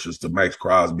of pressures to Max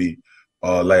Crosby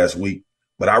last week,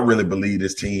 but I really believe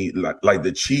this team, like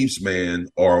the Chiefs, man,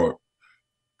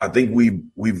 I think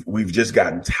we've just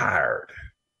gotten tired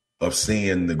of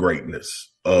seeing the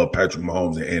greatness of Patrick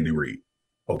Mahomes and Andy Reid.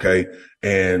 Okay,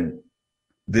 and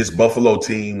this Buffalo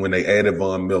team, when they added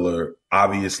Von Miller,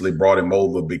 obviously brought him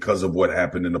over because of what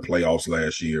happened in the playoffs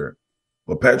last year.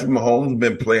 But Patrick Mahomes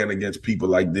been playing against people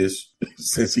like this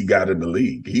since he got in the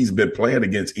league. He's been playing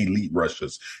against elite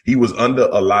rushers. He was under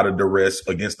a lot of duress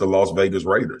against the Las Vegas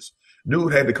Raiders.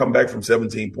 Dude had to come back from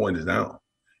 17 points down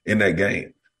in that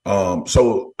game.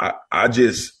 So I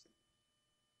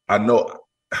know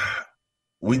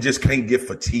we just can't get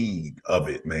fatigued of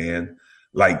it, man.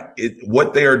 Like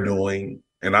what they're doing,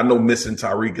 and I know missing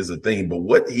Tyreek is a thing, but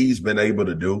what he's been able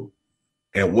to do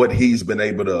and what he's been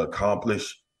able to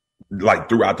accomplish, like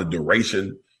throughout the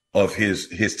duration of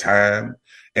his time,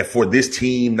 and for this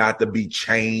team not to be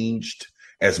changed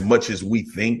as much as we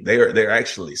think, they're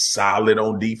actually solid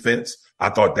on defense. I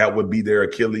thought that would be their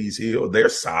Achilles heel. They're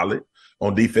solid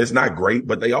on defense, not great,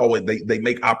 but they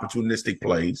make opportunistic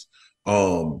plays.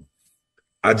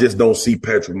 I just don't see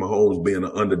Patrick Mahomes being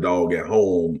an underdog at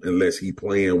home unless he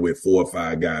playing with 4 or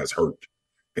 5 guys hurt,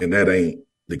 and that ain't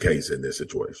the case in this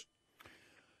situation.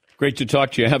 Great to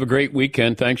talk to you. Have a great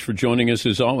weekend. Thanks for joining us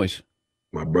as always.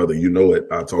 My brother, you know it.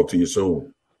 I'll talk to you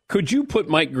soon. Could you put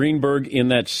Mike Greenberg in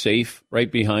that safe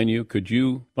right behind you? Could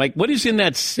you, like, what is in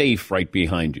that safe right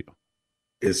behind you?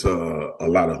 It's a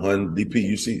lot of hunt. DP,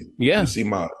 you see? Yeah. You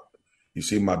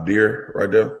see my deer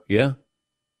right there? Yeah.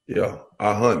 Yeah.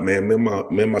 I hunt, man. Me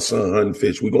and my son hunt and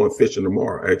fish. We're going fishing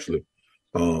tomorrow, actually.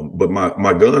 But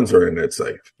my guns are in that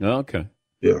safe. Oh, okay.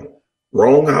 Yeah.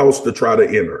 Wrong house to try to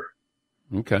enter.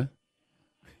 Okay.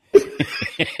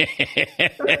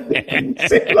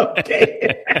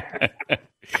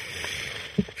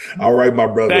 All right, my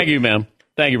brother. Thank you, man.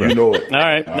 Thank you, brother. You know it. All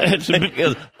right.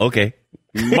 Okay.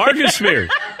 Marcus Spears,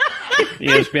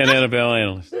 ESPN NFL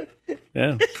analyst.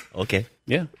 Yeah. Okay.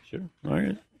 Yeah, sure. All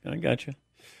right. I got you.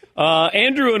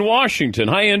 Andrew in Washington.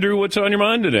 Hi, Andrew. What's on your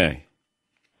mind today?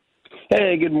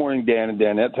 Hey, good morning, Dan and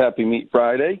Danette. Happy Meat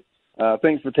Friday.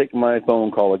 Thanks for taking my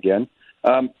phone call again.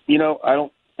 I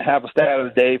don't have a stat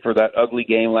of the day for that ugly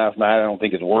game last night. I don't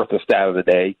think it's worth a stat of the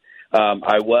day. I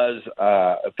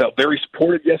felt very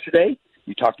supported yesterday.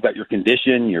 You talked about your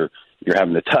condition. You're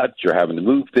having to touch. You're having to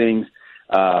move things.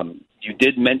 You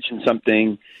did mention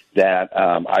something that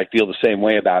I feel the same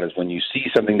way about is when you see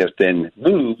something that's been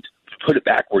moved, put it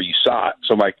back where you saw it.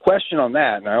 So my question on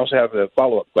that, and I also have a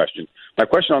follow-up question. My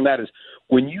question on that is,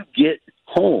 when you get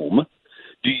home,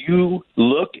 do you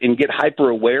look and get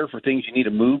hyper-aware for things you need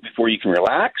to move before you can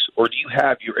relax, or do you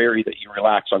have your area that you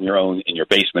relax on your own in your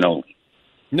basement only?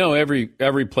 No, every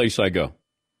place I go.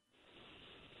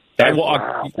 I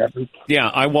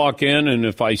walk in, and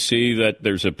if I see that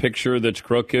there's a picture that's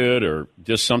crooked or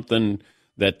just something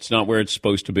that's not where it's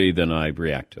supposed to be, then I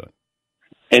react to it.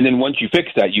 And then once you fix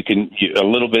that, a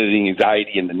little bit of the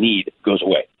anxiety and the need goes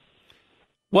away.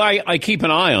 Well, I keep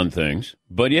an eye on things,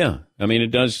 but yeah, I mean,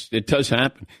 it does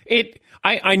happen.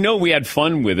 I know we had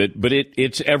fun with it, but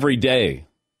it's every day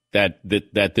that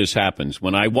this happens.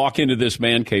 When I walk into this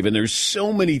man cave, and there's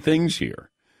so many things here,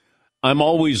 I'm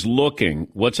always looking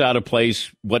what's out of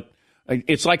place.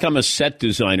 It's like I'm a set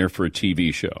designer for a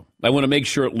TV show. I want to make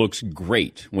sure it looks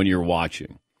great when you're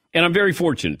watching. And I'm very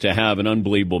fortunate to have an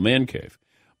unbelievable man cave.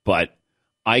 But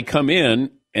I come in,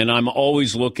 and I'm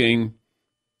always looking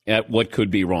at what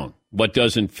could be wrong, what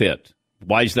doesn't fit.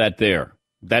 Why is that there?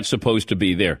 That's supposed to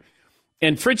be there.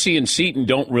 And Fritzy and Seton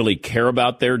don't really care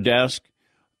about their desk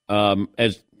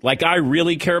I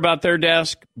really care about their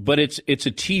desk, but it's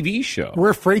a TV show. We're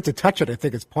afraid to touch it. I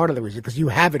think it's part of the reason because you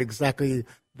have it exactly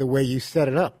the way you set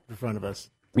it up in front of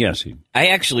us. Yes. I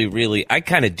actually I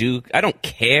kind of do. I don't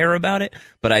care about it,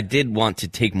 but I did want to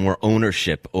take more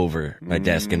ownership over my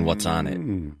desk and what's on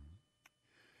it.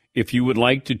 If you would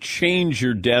like to change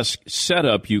your desk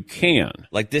setup, you can.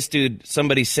 Like this dude,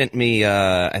 somebody sent me,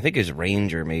 I think it was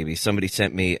Ranger maybe, somebody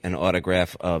sent me an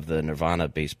autograph of the Nirvana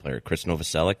bass player, Chris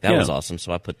Novoselic. That was awesome,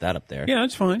 so I put that up there. Yeah,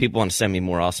 that's fine. People want to send me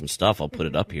more awesome stuff, I'll put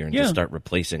it up here and just start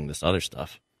replacing this other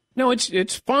stuff. No,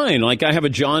 it's fine. Like I have a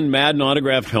John Madden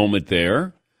autograph helmet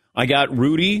there. I got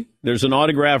Rudy. There's an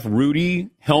autograph Rudy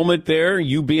helmet there,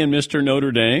 you being Mr.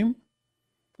 Notre Dame.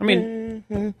 I mean...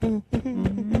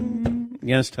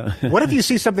 Yes, Tom. What if you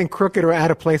see something crooked or out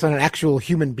of place on an actual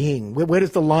human being? Where does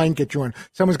the line get drawn?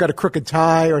 Someone's got a crooked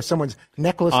tie or someone's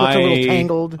necklace looks a little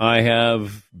tangled? I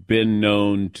have been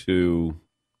known to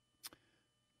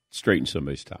straighten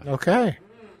somebody's tie. Okay.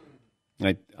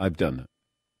 I've done that.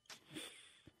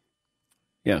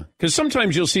 Yeah, because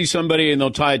sometimes you'll see somebody and they'll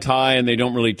tie a tie and they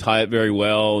don't really tie it very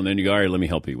well, and then you go, all right, let me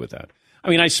help you with that. I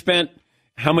mean, I spent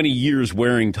how many years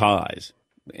wearing ties,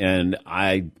 and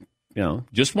I...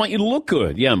 just want you to look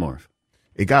good. Yeah, Marv.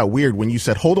 It got weird when you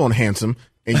said, hold on, handsome.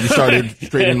 and you started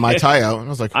straightening my tie out. And I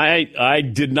was like, I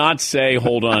did not say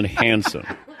hold on, handsome.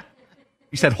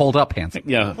 You said hold up, handsome.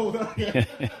 Yeah. hold on.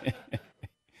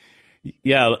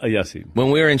 Yes.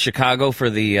 When we were in Chicago for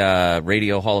the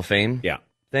Radio Hall of Fame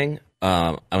thing,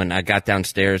 I got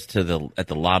downstairs at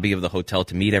the lobby of the hotel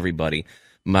to meet everybody.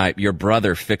 Your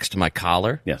brother fixed my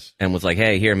collar. Yes. And was like,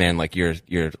 hey, here, man, like you're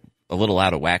a little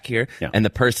out of whack here. Yeah. And the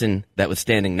person that was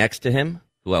standing next to him,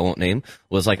 who I won't name,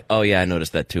 was like, oh, yeah, I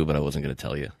noticed that too, but I wasn't going to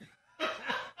tell you.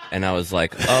 And I was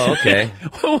like, oh, okay.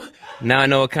 Now I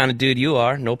know what kind of dude you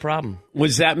are. No problem.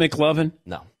 Was that McLovin?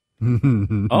 No.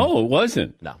 Oh, it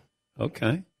wasn't? No.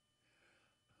 Okay.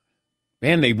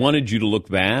 Man, they wanted you to look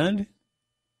bad?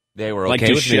 They were like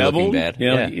okay with me looking disheveled?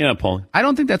 bad. Yeah, Paul. I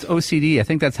don't think that's OCD. I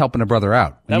think that's helping a brother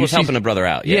out. When That you was helping a brother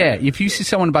out, yeah. If you see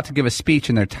someone about to give a speech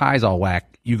and their tie's all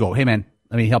whack, you go, hey, man,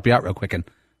 let me help you out real quick and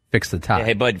fix the tie. Yeah,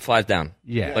 hey, bud, flies down.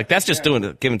 Yeah. Like, that's just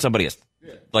giving somebody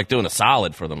doing a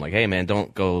solid for them. Like, hey, man,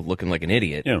 don't go looking like an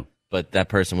idiot. Yeah. But that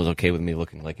person was okay with me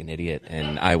looking like an idiot,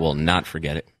 and I will not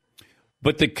forget it.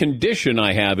 But the condition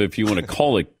I have, if you want to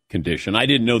call it condition, I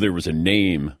didn't know there was a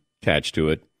name attached to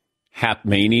it.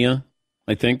 Hapmania,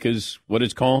 I think, is what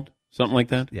it's called. Something like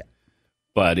that. Yeah.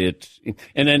 But and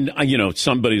then,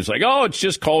 somebody's like, oh, it's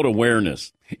just called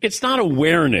awareness. It's not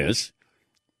awareness.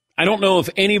 I don't know if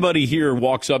anybody here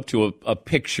walks up to a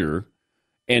picture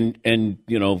and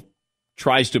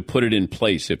tries to put it in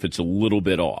place if it's a little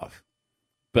bit off.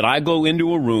 But I go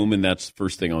into a room, and that's the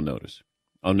first thing I'll notice.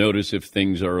 I'll notice if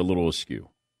things are a little askew.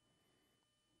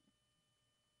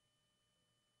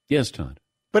 Yes, Todd.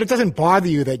 But it doesn't bother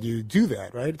you that you do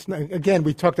that, right? It's not, again,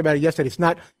 we talked about it yesterday. It's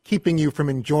not keeping you from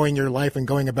enjoying your life and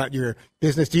going about your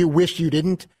business. Do you wish you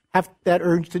didn't have that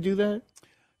urge to do that?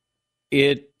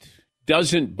 It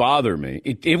doesn't bother me.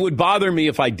 It would bother me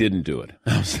if I didn't do it.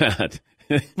 How's that?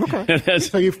 Okay.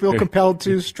 So you feel compelled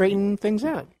to straighten things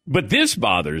out. But this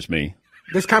bothers me.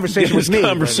 This conversation with me. This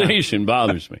conversation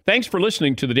bothers me. Thanks for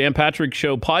listening to the Dan Patrick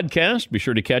Show podcast. Be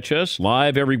sure to catch us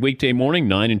live every weekday morning,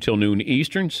 9 until noon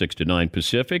Eastern, 6 to 9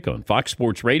 Pacific on Fox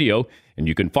Sports Radio. And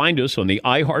you can find us on the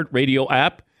iHeartRadio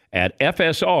app at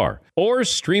FSR or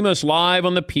stream us live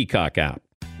on the Peacock app.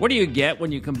 What do you get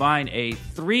when you combine a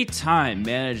 3-time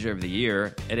Manager of the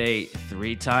Year and a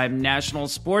 3-time National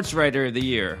Sports Writer of the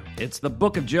Year? It's the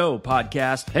Book of Joe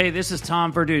podcast. Hey, this is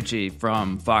Tom Verducci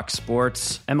from Fox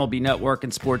Sports, MLB Network,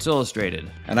 and Sports Illustrated.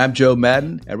 And I'm Joe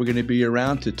Madden, and we're going to be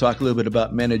around to talk a little bit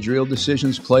about managerial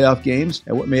decisions, playoff games,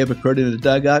 and what may have occurred in the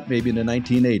dugout maybe in the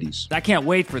 1980s. I can't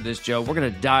wait for this, Joe. We're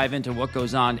going to dive into what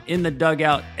goes on in the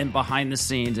dugout and behind the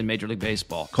scenes in Major League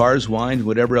Baseball. Cars, wine,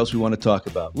 whatever else we want to talk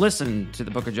about. Listen to the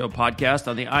Book of Joe podcast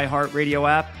on the iHeartRadio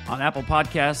app, on Apple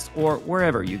Podcasts, or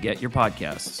wherever you get your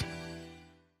podcasts.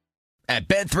 At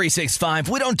Bet365,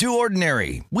 we don't do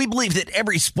ordinary. We believe that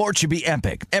every sport should be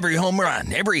epic. Every home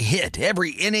run, every hit,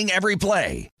 every inning, every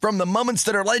play. From the moments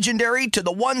that are legendary to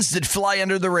the ones that fly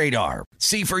under the radar.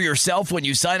 See for yourself when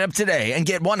you sign up today and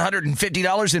get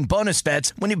 $150 in bonus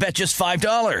bets when you bet just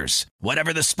 $5.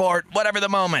 Whatever the sport, whatever the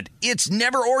moment, it's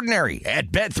never ordinary at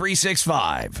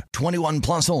Bet365. 21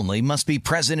 plus only. Must be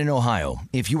present in Ohio.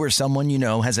 If you or someone you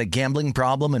know has a gambling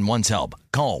problem and wants help,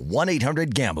 call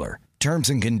 1-800-GAMBLER.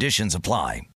 Terms and conditions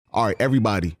apply. All right,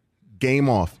 everybody, game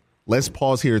off. Let's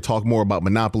pause here to talk more about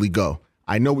Monopoly Go.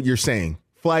 I know what you're saying.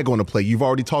 Flag on the play. You've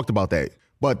already talked about that.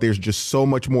 But there's just so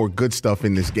much more good stuff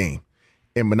in this game.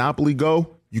 In Monopoly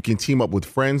Go, you can team up with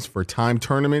friends for timed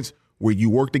tournaments where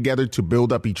you work together to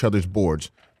build up each other's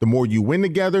boards. The more you win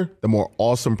together, the more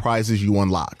awesome prizes you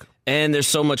unlock. And there's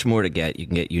so much more to get. You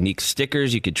can get unique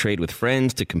stickers. You could trade with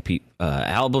friends to compete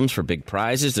albums for big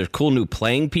prizes. There's cool new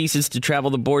playing pieces to travel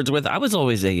the boards with. I was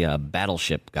always a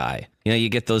battleship guy. You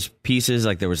get those pieces,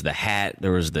 like there was the hat,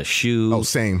 there was the shoe. Oh,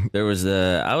 same. I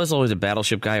was always a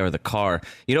battleship guy, or the car.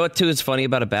 You know what, too, is funny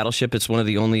about a battleship? It's one of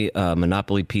the only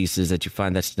Monopoly pieces that you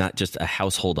find that's not just a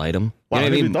household item. Wow, I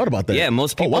never even thought about that. Yeah,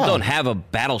 most people don't have a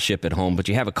battleship at home, but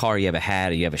you have a car, you have a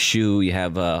hat, you have a shoe, you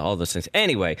have all those things.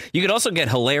 Anyway, you could also get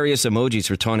hilarious emojis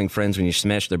for taunting friends when you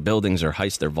smash their buildings or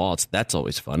heist their vaults. That's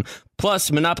always fun.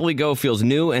 Plus, Monopoly Go feels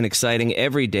new and exciting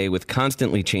every day with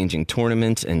constantly changing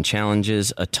tournaments and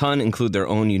challenges. A ton include their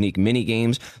own unique mini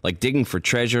games, like digging for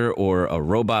treasure or a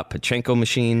robot Pachinko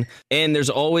machine. And there's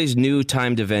always new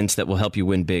timed events that will help you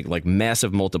win big, like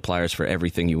massive multipliers for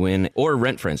everything you win, or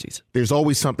rent frenzies. There's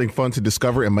always something fun to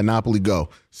discover in Monopoly Go.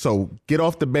 So get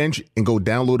off the bench and go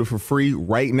download it for free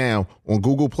right now on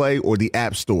Google Play or the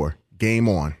App Store. Game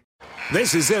on.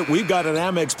 This is it. We've got an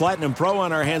Amex Platinum Pro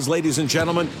on our hands, ladies and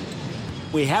gentlemen.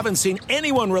 We haven't seen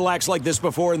anyone relax like this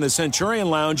before in the Centurion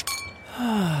Lounge.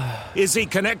 Is he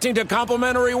connecting to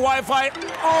complimentary Wi-Fi?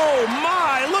 Oh,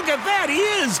 my! Look at that! He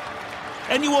is!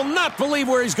 And you will not believe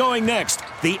where he's going next.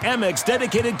 The Amex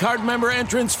dedicated card member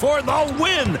entrance for the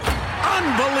win!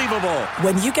 Unbelievable!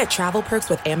 When you get travel perks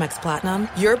with Amex Platinum,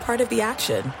 you're part of the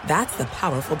action. That's the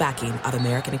powerful backing of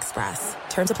American Express.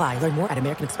 Terms apply. Learn more at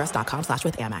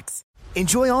americanexpress.com/withAmex.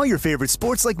 Enjoy all your favorite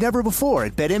sports like never before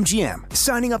at BetMGM.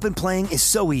 Signing up and playing is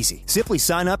so easy. Simply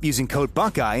sign up using code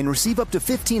Buckeye and receive up to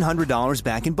 $1,500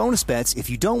 back in bonus bets if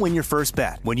you don't win your first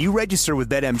bet. When you register with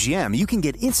BetMGM, you can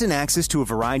get instant access to a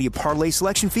variety of parlay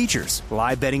selection features,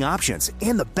 live betting options,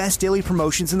 and the best daily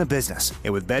promotions in the business.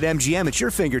 And with BetMGM at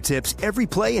your fingertips, every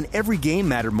play and every game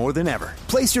matter more than ever.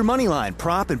 Place your moneyline,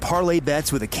 prop, and parlay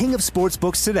bets with the king of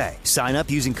sportsbooks today. Sign up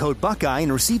using code Buckeye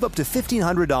and receive up to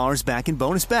 $1,500 back in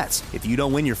bonus bets if you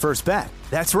don't win your first bet.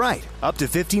 That's right, up to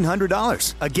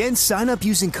 $1,500. Again, sign up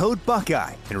using code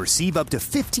Buckeye and receive up to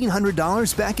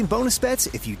 $1,500 back in bonus bets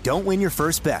if you don't win your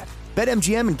first bet.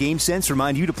 BetMGM and GameSense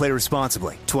remind you to play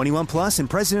responsibly. 21 plus and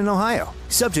present in Ohio.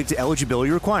 Subject to eligibility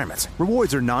requirements.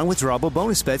 Rewards are non-withdrawable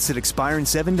bonus bets that expire in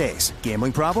 7 days.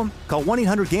 Gambling problem? Call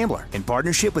 1-800-GAMBLER in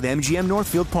partnership with MGM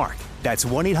Northfield Park. That's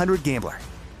 1-800-GAMBLER.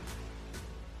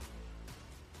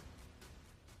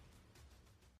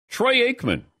 Troy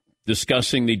Aikman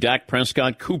discussing the Dak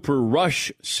Prescott Cooper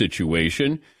Rush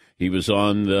situation. He was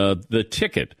on the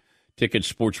Ticket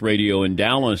Sports Radio in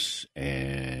Dallas,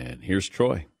 and here's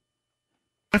Troy.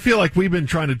 I feel like we've been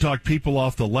trying to talk people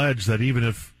off the ledge that even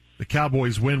if the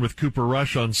Cowboys win with Cooper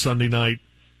Rush on Sunday night,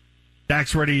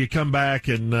 Dak's ready to come back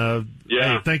and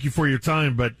hey, thank you for your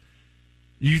time. But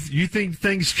you think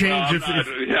things change? I'm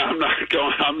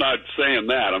not saying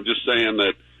that. I'm just saying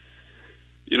that.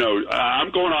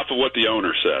 I'm going off of what the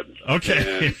owner said.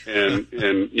 Okay. And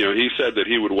he said that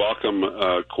he would welcome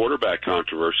quarterback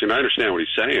controversy, and I understand what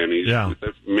he's saying.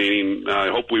 Meaning, I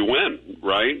hope we win,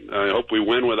 right? I hope we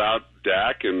win without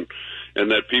Dak, and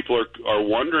that people are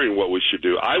wondering what we should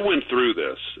do. I went through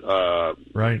this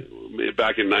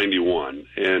back in '91,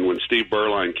 and when Steve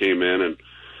Berline came in and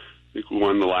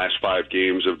won the last 5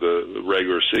 games of the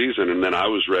regular season, and then I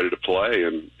was ready to play,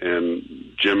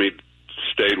 and Jimmy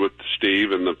stayed with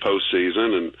Steve in the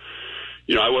postseason, and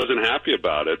I wasn't happy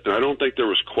about it. And I don't think there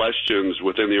was questions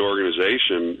within the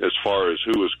organization as far as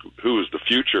who was the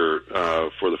future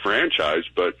for the franchise,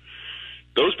 but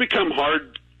those become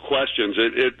hard questions.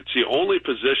 It's the only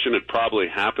position it probably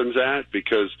happens at,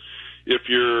 because if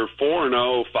you're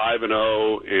 4-0,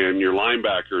 5-0, and your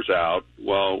linebacker's out,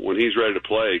 well, when he's ready to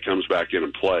play, he comes back in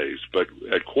and plays. But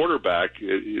at quarterback,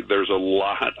 there's a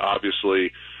lot,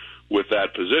 obviously, with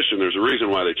that position. There's a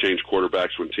reason why they change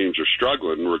quarterbacks when teams are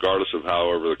struggling, regardless of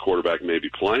however the quarterback may be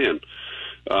playing.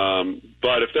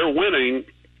 But if they're winning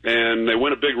and they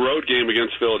win a big road game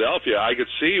against Philadelphia, I could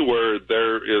see where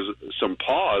there is some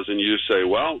pause, and you just say,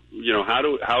 well,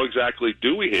 how exactly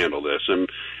do we handle this? And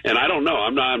I don't know.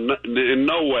 I'm not in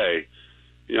no way.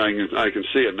 I can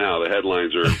see it now. The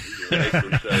headlines are.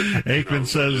 Aikman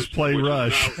says play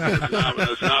Rush. That's not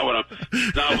what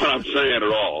I'm saying at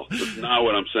all. That's not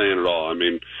what I'm saying at all. I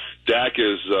mean, Dak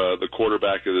is the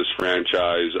quarterback of this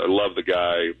franchise. I love the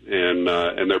guy, and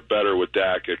they're better with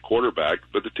Dak at quarterback.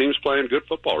 But the team's playing good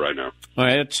football right now. All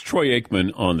right, it's Troy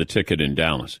Aikman on the Ticket in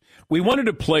Dallas. We wanted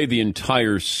to play the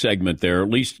entire segment there, at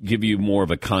least give you more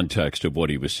of a context of what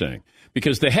he was saying,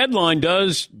 because the headline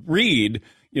does read,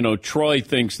 Troy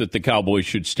thinks that the Cowboys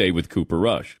should stay with Cooper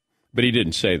Rush, but he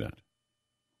didn't say that.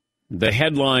 The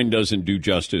headline doesn't do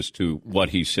justice to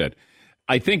what he said.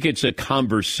 I think it's a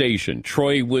conversation.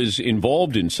 Troy was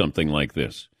involved in something like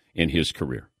this in his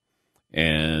career,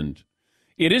 and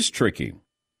it is tricky.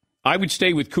 I would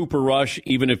stay with Cooper Rush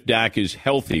even if Dak is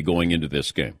healthy going into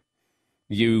this game.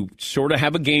 You sort of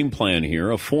have a game plan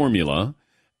here, a formula,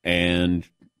 and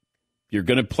you're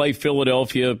going to play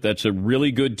Philadelphia. That's a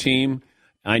really good team.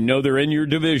 I know they're in your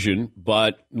division,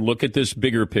 but look at this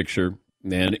bigger picture.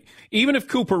 And even if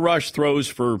Cooper Rush throws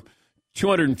for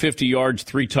 250 yards,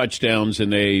 3 touchdowns,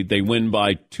 and they win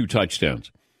by 2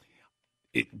 touchdowns,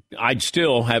 I'd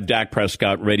still have Dak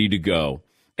Prescott ready to go.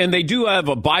 And they do have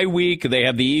a bye week. They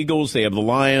have the Eagles. They have the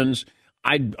Lions.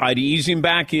 I'd ease him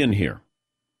back in here.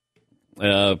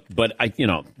 But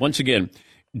once again,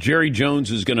 Jerry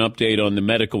Jones is going to update on the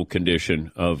medical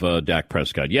condition of Dak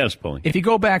Prescott. Yes, Paulie. If you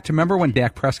go back to remember when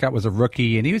Dak Prescott was a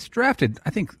rookie and he was drafted,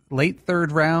 I think, late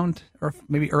 3rd round or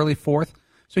maybe early 4th.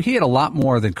 So he had a lot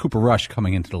more than Cooper Rush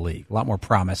coming into the league, a lot more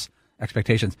promise,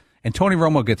 expectations. And Tony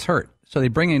Romo gets hurt. So they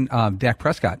bring in Dak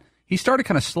Prescott. He started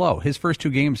kind of slow. His first 2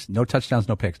 games, no touchdowns,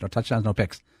 no picks, no touchdowns, no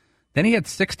picks. Then he had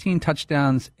 16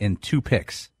 touchdowns and 2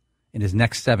 picks in his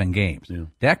next 7 games. Yeah.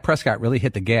 Dak Prescott really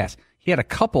hit the gas. he had a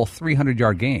couple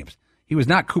 300-yard games. He was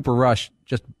not Cooper Rush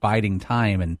just biding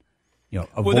time and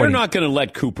avoiding. Well, they're not going to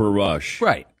let Cooper Rush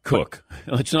cook.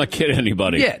 Let's not kid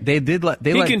anybody. Yeah, they did.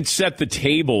 He can set the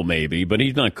table maybe, but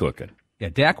he's not cooking. Yeah,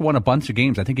 Dak won a bunch of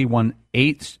games. I think he won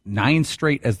 9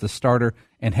 straight as the starter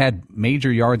and had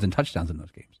major yards and touchdowns in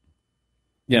those games.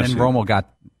 Yes, and then Romo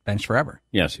got benched forever.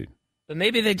 Yes, but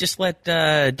maybe they just let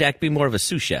Dak be more of a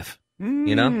sous chef.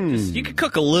 You could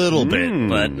cook a little bit,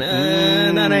 but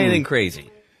not anything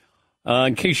crazy.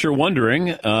 In case you're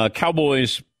wondering,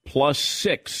 Cowboys plus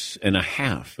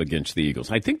 6.5 against the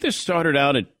Eagles. I think this started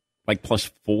out at like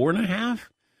plus 4.5,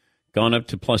 gone up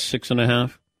to plus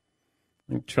 6.5.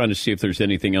 I'm trying to see if there's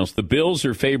anything else. The Bills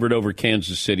are favored over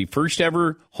Kansas City. First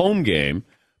ever home game,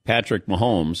 Patrick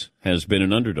Mahomes has been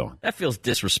an underdog. That feels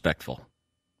disrespectful.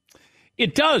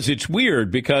 It does. It's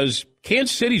weird because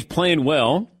Kansas City's playing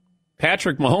well.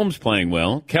 Patrick Mahomes playing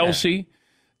well. Kelsey,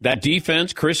 that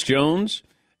defense, Chris Jones.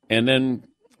 And then,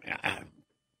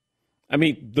 I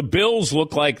mean, the Bills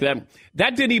look like that.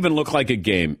 That didn't even look like a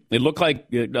game. It looked like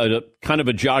kind of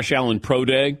a Josh Allen pro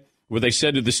day where they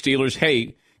said to the Steelers,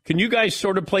 hey, can you guys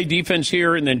sort of play defense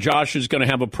here? And then Josh is going to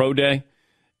have a pro day.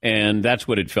 And that's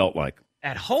what it felt like.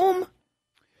 At home?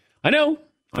 I know.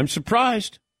 I'm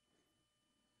surprised.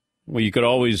 Well, you could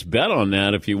always bet on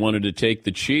that if you wanted to take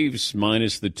the Chiefs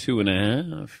minus the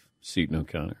 2.5. Seton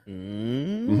O'Connor.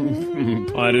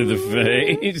 Pie to the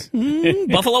face.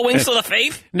 Buffalo wings to the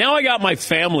face? Now I got my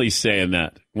family saying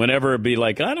that. Whenever it'd be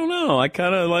like, I don't know, I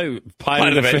kind of like pie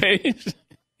to the face.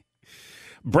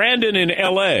 Brandon in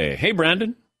L.A. Hey,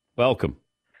 Brandon. Welcome.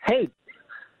 Hey,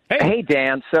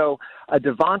 Dan. So a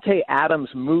Devontae Adams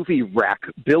movie wreck,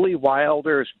 Billy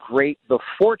Wilder's great The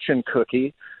Fortune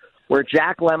Cookie, where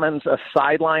Jack Lemmon's a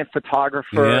sideline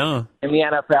photographer in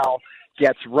the NFL,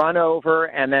 gets run over,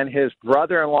 and then his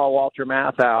brother-in-law, Walter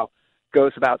Matthau,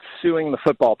 goes about suing the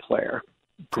football player.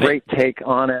 Great take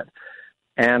on it.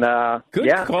 And good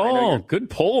call. Good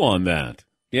poll on that.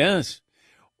 Yes.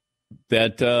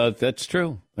 That's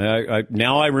true.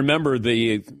 Now I remember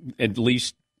at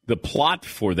least the plot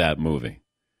for that movie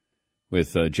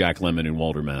with Jack Lemmon and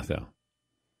Walter Matthau.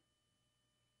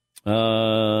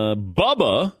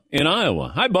 Bubba in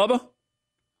Iowa. Hi, Bubba.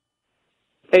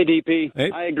 Hey, DP.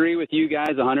 Hey. I agree with you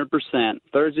guys 100%.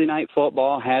 Thursday night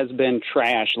football has been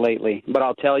trash lately, but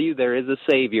I'll tell you there is a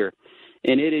savior,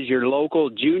 and it is your local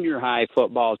junior high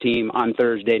football team on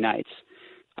Thursday nights.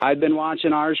 I've been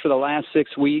watching ours for the last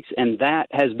 6 weeks, and that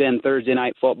has been Thursday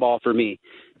night football for me.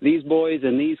 These boys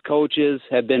and these coaches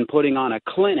have been putting on a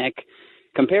clinic.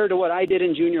 Compared to what I did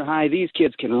in junior high, these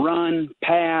kids can run,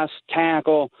 pass,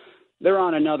 tackle. They're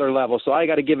on another level. So I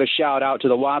got to give a shout out to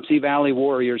the Wapsie Valley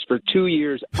Warriors for 2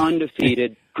 years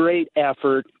undefeated. Great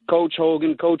effort. Coach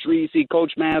Hogan, Coach Reese,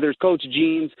 Coach Mathers, Coach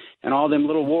Jeans, and all them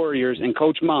little Warriors, and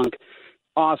Coach Monk.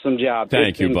 Awesome job.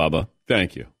 Thank you, Bubba.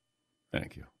 Thank you.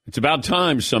 It's about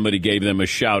time somebody gave them a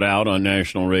shout out on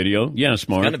national radio. Yes,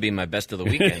 Mark. It's going to be my best of the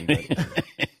weekend.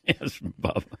 Yes,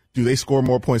 Bubba. Do they score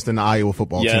more points than the Iowa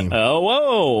football team?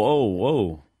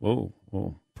 Whoa.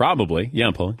 Probably.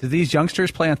 Yeah, Paul. Do these youngsters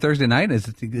play on Thursday night? Is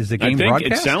the game I think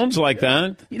broadcast? It sounds like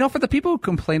that. For the people who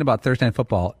complain about Thursday night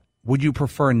football, would you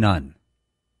prefer none?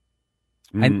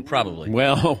 Probably.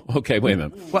 Well, okay, wait a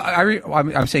minute. Well,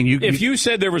 I'm saying If you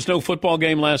said there was no football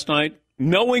game last night,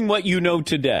 knowing what you know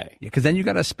today. Because then you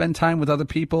got to spend time with other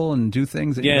people and do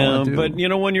things that you don't want to do.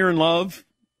 But when you're in love,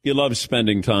 you love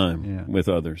spending time with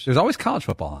others. There's always college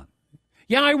football on.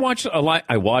 Yeah, I watched a lot.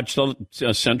 I watched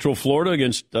Central Florida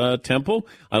against Temple.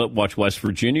 I watched West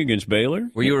Virginia against Baylor.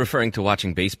 Were you referring to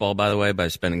watching baseball, by the way, by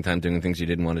spending time doing things you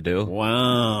didn't want to do?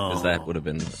 Wow. Because that would have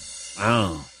been...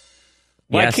 Wow.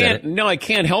 Well, I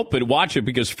can't help but watch it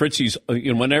because Fritzy's,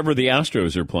 whenever the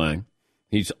Astros are playing,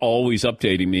 he's always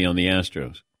updating me on the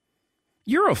Astros.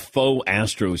 You're a faux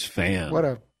Astros fan. What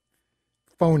a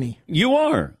phony. You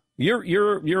are.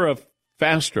 You're a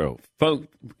Fastro.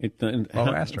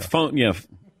 Astro. Yeah.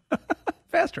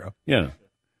 Fastro. Yeah.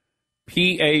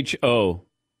 PHO.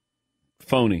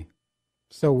 Phony.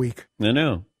 So weak. I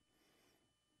know.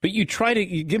 But you try to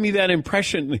give me that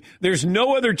impression. There's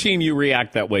no other team you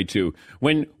react that way to.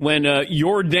 When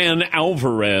Yordan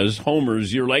Alvarez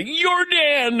homers, you're like,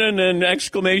 Yordan! And then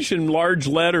exclamation large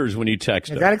letters when you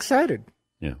text him. I got excited.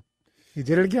 Yeah. He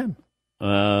did it again.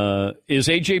 Is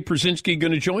A.J. Brzezinski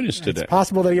going to join us today? It's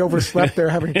possible that he overslept. They're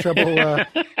having trouble.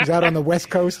 He's out on the West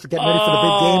Coast getting ready for the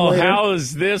big game later. How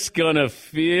is this going to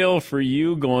feel for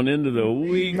you going into the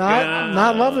weekend?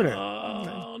 Not loving it.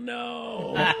 Oh,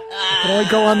 no. I can only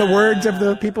go on the words of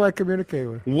the people I communicate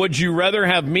with. Would you rather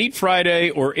have Meat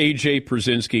Friday or A.J.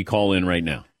 Brzezinski call in right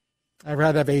now? I'd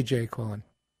rather have A.J. call in.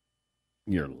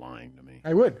 You're lying to me.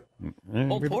 I would.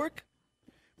 Pulled pork?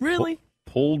 Really?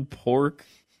 Pulled pork,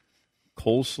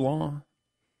 coleslaw?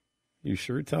 You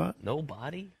sure, Todd? No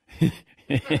body?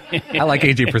 I like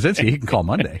A.J. Przinsky. He can call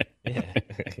Monday.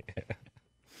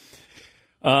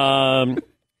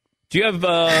 Do you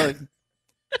have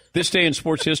this day in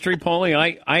sports history,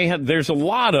 Paulie? I have. There's a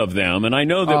lot of them, and I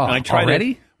know that I try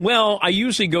already? Well, I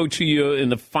usually go to you in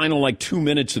the final 2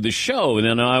 minutes of the show, and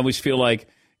then I always feel like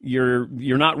you're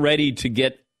not ready to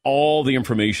get all the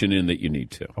information in that you need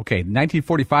to. Okay,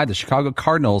 1945, the Chicago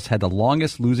Cardinals had the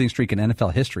longest losing streak in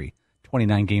NFL history,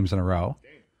 29 games in a row.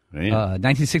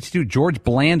 1962, George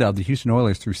Blanda of the Houston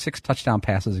Oilers threw 6 touchdown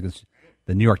passes against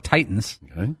the New York Titans,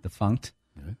 defunct.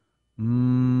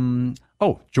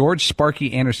 George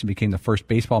Sparky Anderson became the first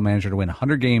baseball manager to win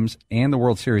 100 games and the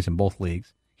World Series in both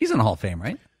leagues. He's in the Hall of Fame,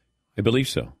 right? I believe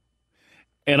so.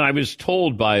 And I was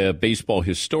told by a baseball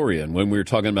historian when we were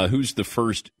talking about who's the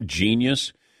first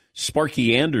genius,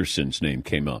 Sparky Anderson's name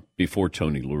came up before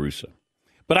Tony La Russa.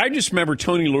 But I just remember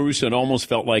Tony La Russa, it almost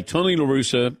felt like Tony La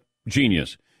Russa,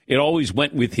 genius. It always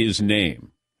went with his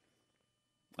name.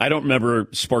 I don't remember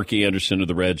Sparky Anderson of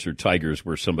the Reds or Tigers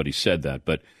where somebody said that,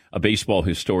 but a baseball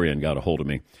historian got a hold of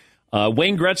me.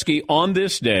 Wayne Gretzky, on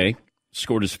this day,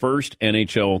 scored his first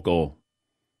NHL goal,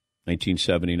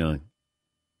 1979.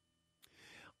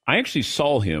 I actually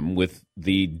saw him with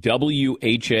the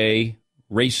WHA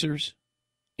Racers,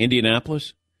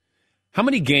 Indianapolis. How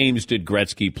many games did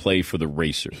Gretzky play for the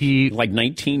Racers?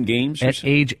 19 games? At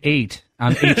age 8.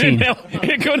 I'm 18. No,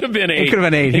 it could have been 8. It could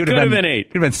have been 8. It could have been 8. He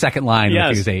would have been second line if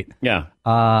he was 8.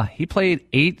 Yeah. He played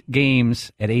 8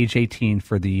 games at age 18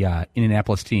 for the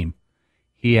Indianapolis team.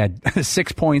 He had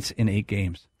 6 points in 8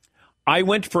 games. I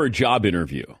went for a job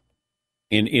interview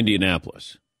in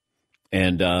Indianapolis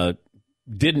and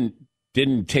didn't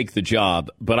take the job.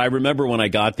 But I remember when I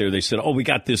got there, they said, we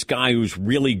got this guy who's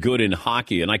really good in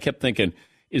hockey. And I kept thinking,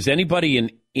 is anybody in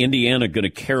Indiana going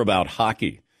to care about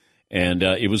hockey? And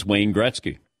it was Wayne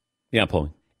Gretzky. Yeah,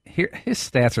 Paulie. Here, his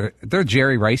stats they're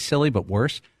Jerry Rice silly, but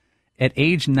worse. At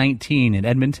age 19 in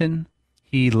Edmonton,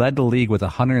 he led the league with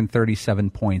 137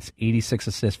 points, 86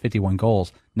 assists, 51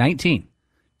 goals. 19.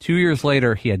 2 years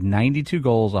later, he had 92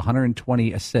 goals,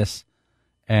 120 assists,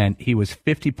 and he was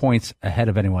 50 points ahead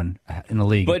of anyone in the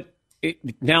league. But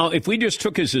now, if we just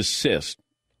took his assist,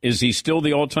 is he still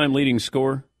the all-time leading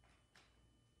scorer?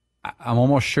 I'm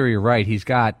almost sure you're right. He's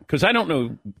got... Because I don't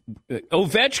know.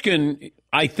 Ovechkin,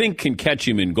 I think, can catch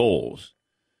him in goals.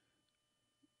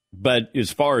 But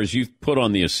as far as you've put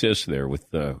on the assists there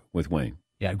with Wayne.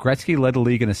 Yeah, Gretzky led the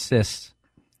league in assists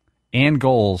and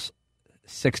goals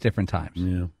 6 different times.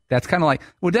 Yeah. That's kind of like...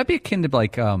 Would that be akin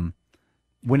to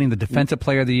winning the Defensive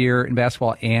Player of the Year in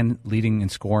basketball and leading in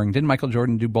scoring? Didn't Michael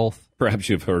Jordan do both? Perhaps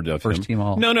you've heard of First him. team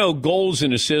all. No, goals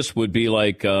and assists would be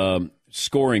like...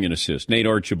 scoring and assist. Nate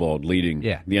Archibald leading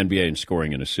the NBA in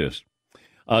scoring and assist.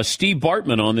 Steve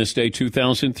Bartman on this day,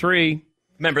 2003.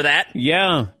 Remember that?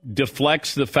 Yeah.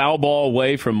 Deflects the foul ball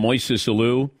away from Moises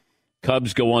Alou.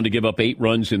 Cubs go on to give up 8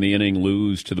 runs in the inning,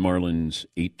 lose to the Marlins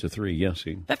 8-3. Yes,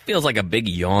 that feels like a big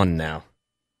yawn now.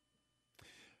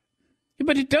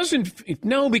 But it doesn't.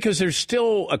 No, because there's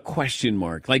still a question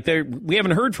mark. We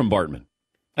haven't heard from Bartman.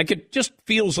 It just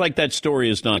feels like that story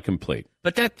is not complete.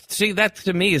 But that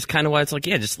to me is kind of why it's like,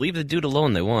 just leave the dude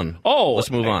alone. They won. Oh,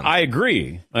 let's move on. I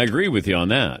agree. I agree with you on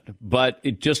that. But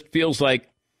it just feels like,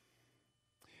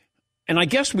 and I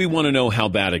guess we want to know how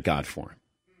bad it got for him,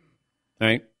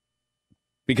 right?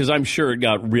 Because I'm sure it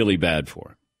got really bad for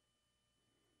him.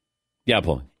 Yeah,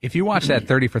 Paul. If you watch that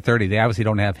 30 for 30, they obviously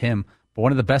don't have him. But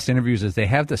one of the best interviews is they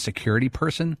have the security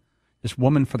person, this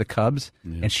woman for the Cubs,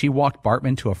 and she walked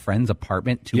Bartman to a friend's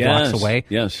apartment 2 blocks away.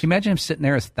 Yes. Can you imagine him sitting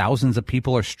there as thousands of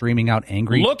people are streaming out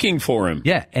angry? Looking for him.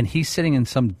 Yeah, and he's sitting in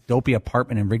some dopey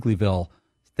apartment in Wrigleyville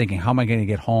thinking, how am I going to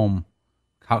get home?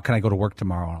 How can I go to work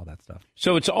tomorrow and all that stuff?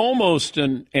 So it's almost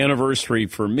an anniversary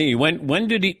for me. When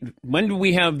did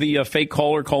we have the fake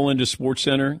caller call into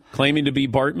SportsCenter claiming to be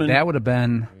Bartman? That would have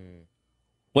been...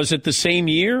 Was it the same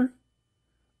year?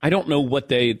 I don't know what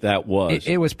day that was.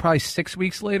 It was probably 6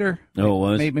 weeks later. Oh,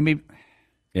 it was? Maybe.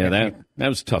 Yeah, that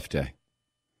was a tough day.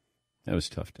 That was a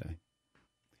tough day.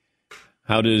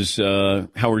 How does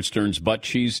Howard Stern's butt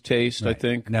cheese taste, right. I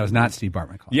think? And that was not Steve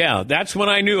Bartman. Yeah, that's when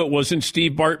I knew it wasn't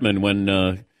Steve Bartman,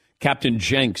 when Captain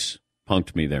Jenks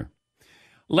punked me there.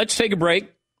 Let's take a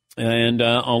break, and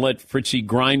I'll let Fritzy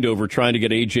grind over trying to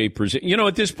get A.J. Przinsky.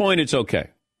 At this point, it's okay.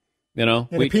 It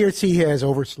appears he has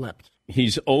overslept.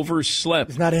 He's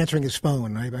overslept. He's not answering his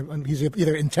phone. Right? He's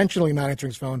either intentionally not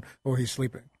answering his phone or he's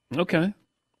sleeping. Okay.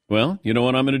 Well, you know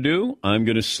what I'm going to do? I'm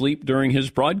going to sleep during his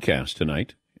broadcast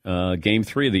tonight Game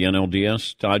 3 of the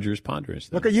NLDS Dodgers-Padres.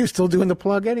 Look at you, still doing the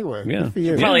plug anyway. Yeah. Good for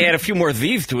you. Probably had a few more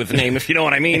V's to his name, if you know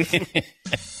what I mean.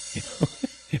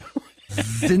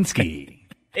 Zinsky.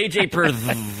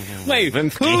 AJ Wait,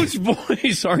 whose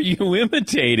voice are you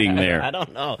imitating there? I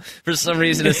don't know. For some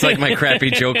reason, it's like my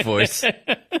crappy joke voice.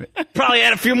 Probably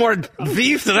had a few more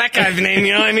V's to that guy's name,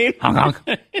 you know what I mean? Honk,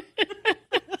 honk.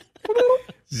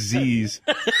 Z's.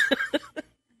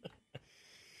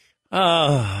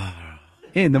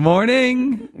 In the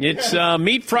morning. It's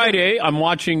Meat Friday. I'm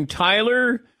watching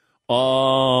Tyler.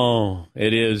 Oh,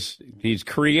 it is. He's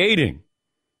creating.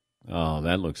 Oh,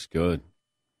 that looks good.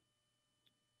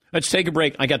 Let's take a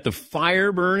break. I got the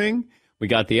fire burning. We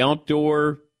got the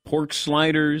outdoor pork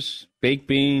sliders, baked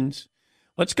beans.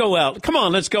 Let's go out. Come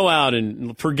on, let's go out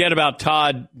and forget about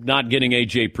Todd not getting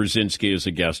A.J. Przinsky as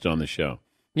a guest on the show.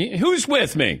 Who's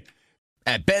with me?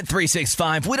 At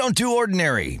Bet365, we don't do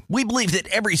ordinary. We believe that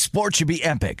every sport should be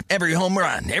epic. Every home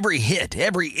run, every hit,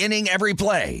 every inning, every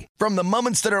play. From the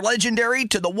moments that are legendary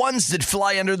to the ones that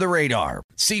fly under the radar.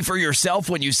 See for yourself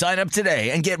when you sign up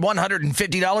today and get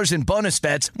 $150 in bonus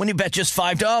bets when you bet just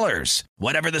 $5.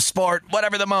 Whatever the sport,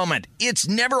 whatever the moment, it's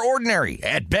never ordinary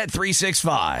at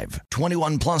Bet365.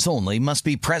 21 plus only. Must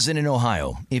be present in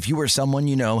Ohio. If you or someone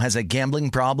you know has a gambling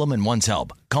problem and wants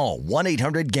help, call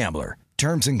 1-800-GAMBLER.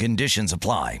 Terms and conditions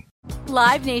apply.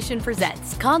 Live Nation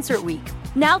presents Concert Week.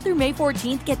 Now through May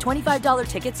 14th, get $25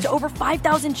 tickets to over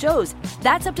 5,000 shows.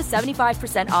 That's up to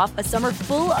 75% off a summer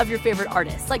full of your favorite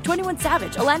artists like 21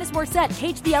 Savage, Alanis Morissette,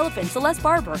 Cage the Elephant, Celeste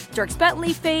Barber, Dierks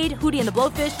Bentley, Fade, Hootie and the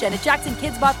Blowfish, Janet Jackson,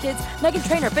 Kidz Bop Kids, Meghan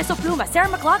Trainor, Peso Pluma, Sarah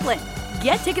McLachlan.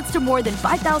 Get tickets to more than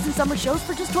 5,000 summer shows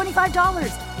for just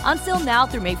 $25. Until now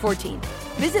through May 14th.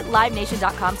 Visit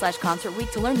LiveNation.com/Concert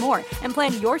Week to learn more and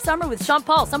plan your summer with Sean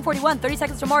Paul, Sum 41, 30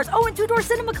 Seconds to Mars, and Two Door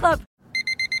Cinema Club.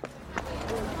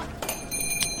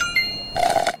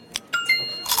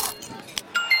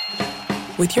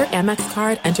 With your Amex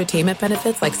card, entertainment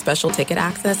benefits like special ticket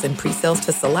access and pre-sales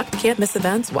to select can't-miss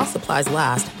events while supplies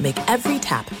last make every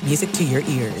tap music to your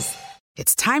ears.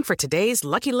 It's time for today's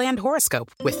Lucky Land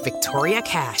horoscope with Victoria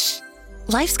Cash.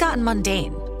 Life's gotten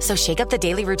mundane, so shake up the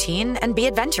daily routine and be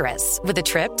adventurous with a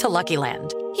trip to Lucky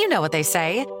Land. You know what they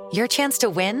say, your chance to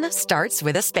win starts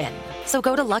with a spin. So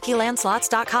go to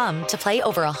LuckyLandSlots.com to play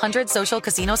over 100 social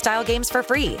casino-style games for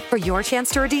free for your chance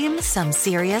to redeem some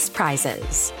serious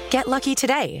prizes. Get lucky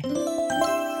today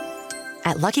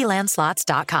at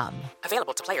LuckyLandSlots.com.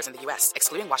 Available to players in the U.S.,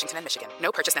 excluding Washington and Michigan.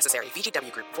 No purchase necessary.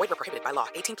 VGW Group. Void where prohibited by law.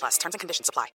 18+. Terms and conditions apply.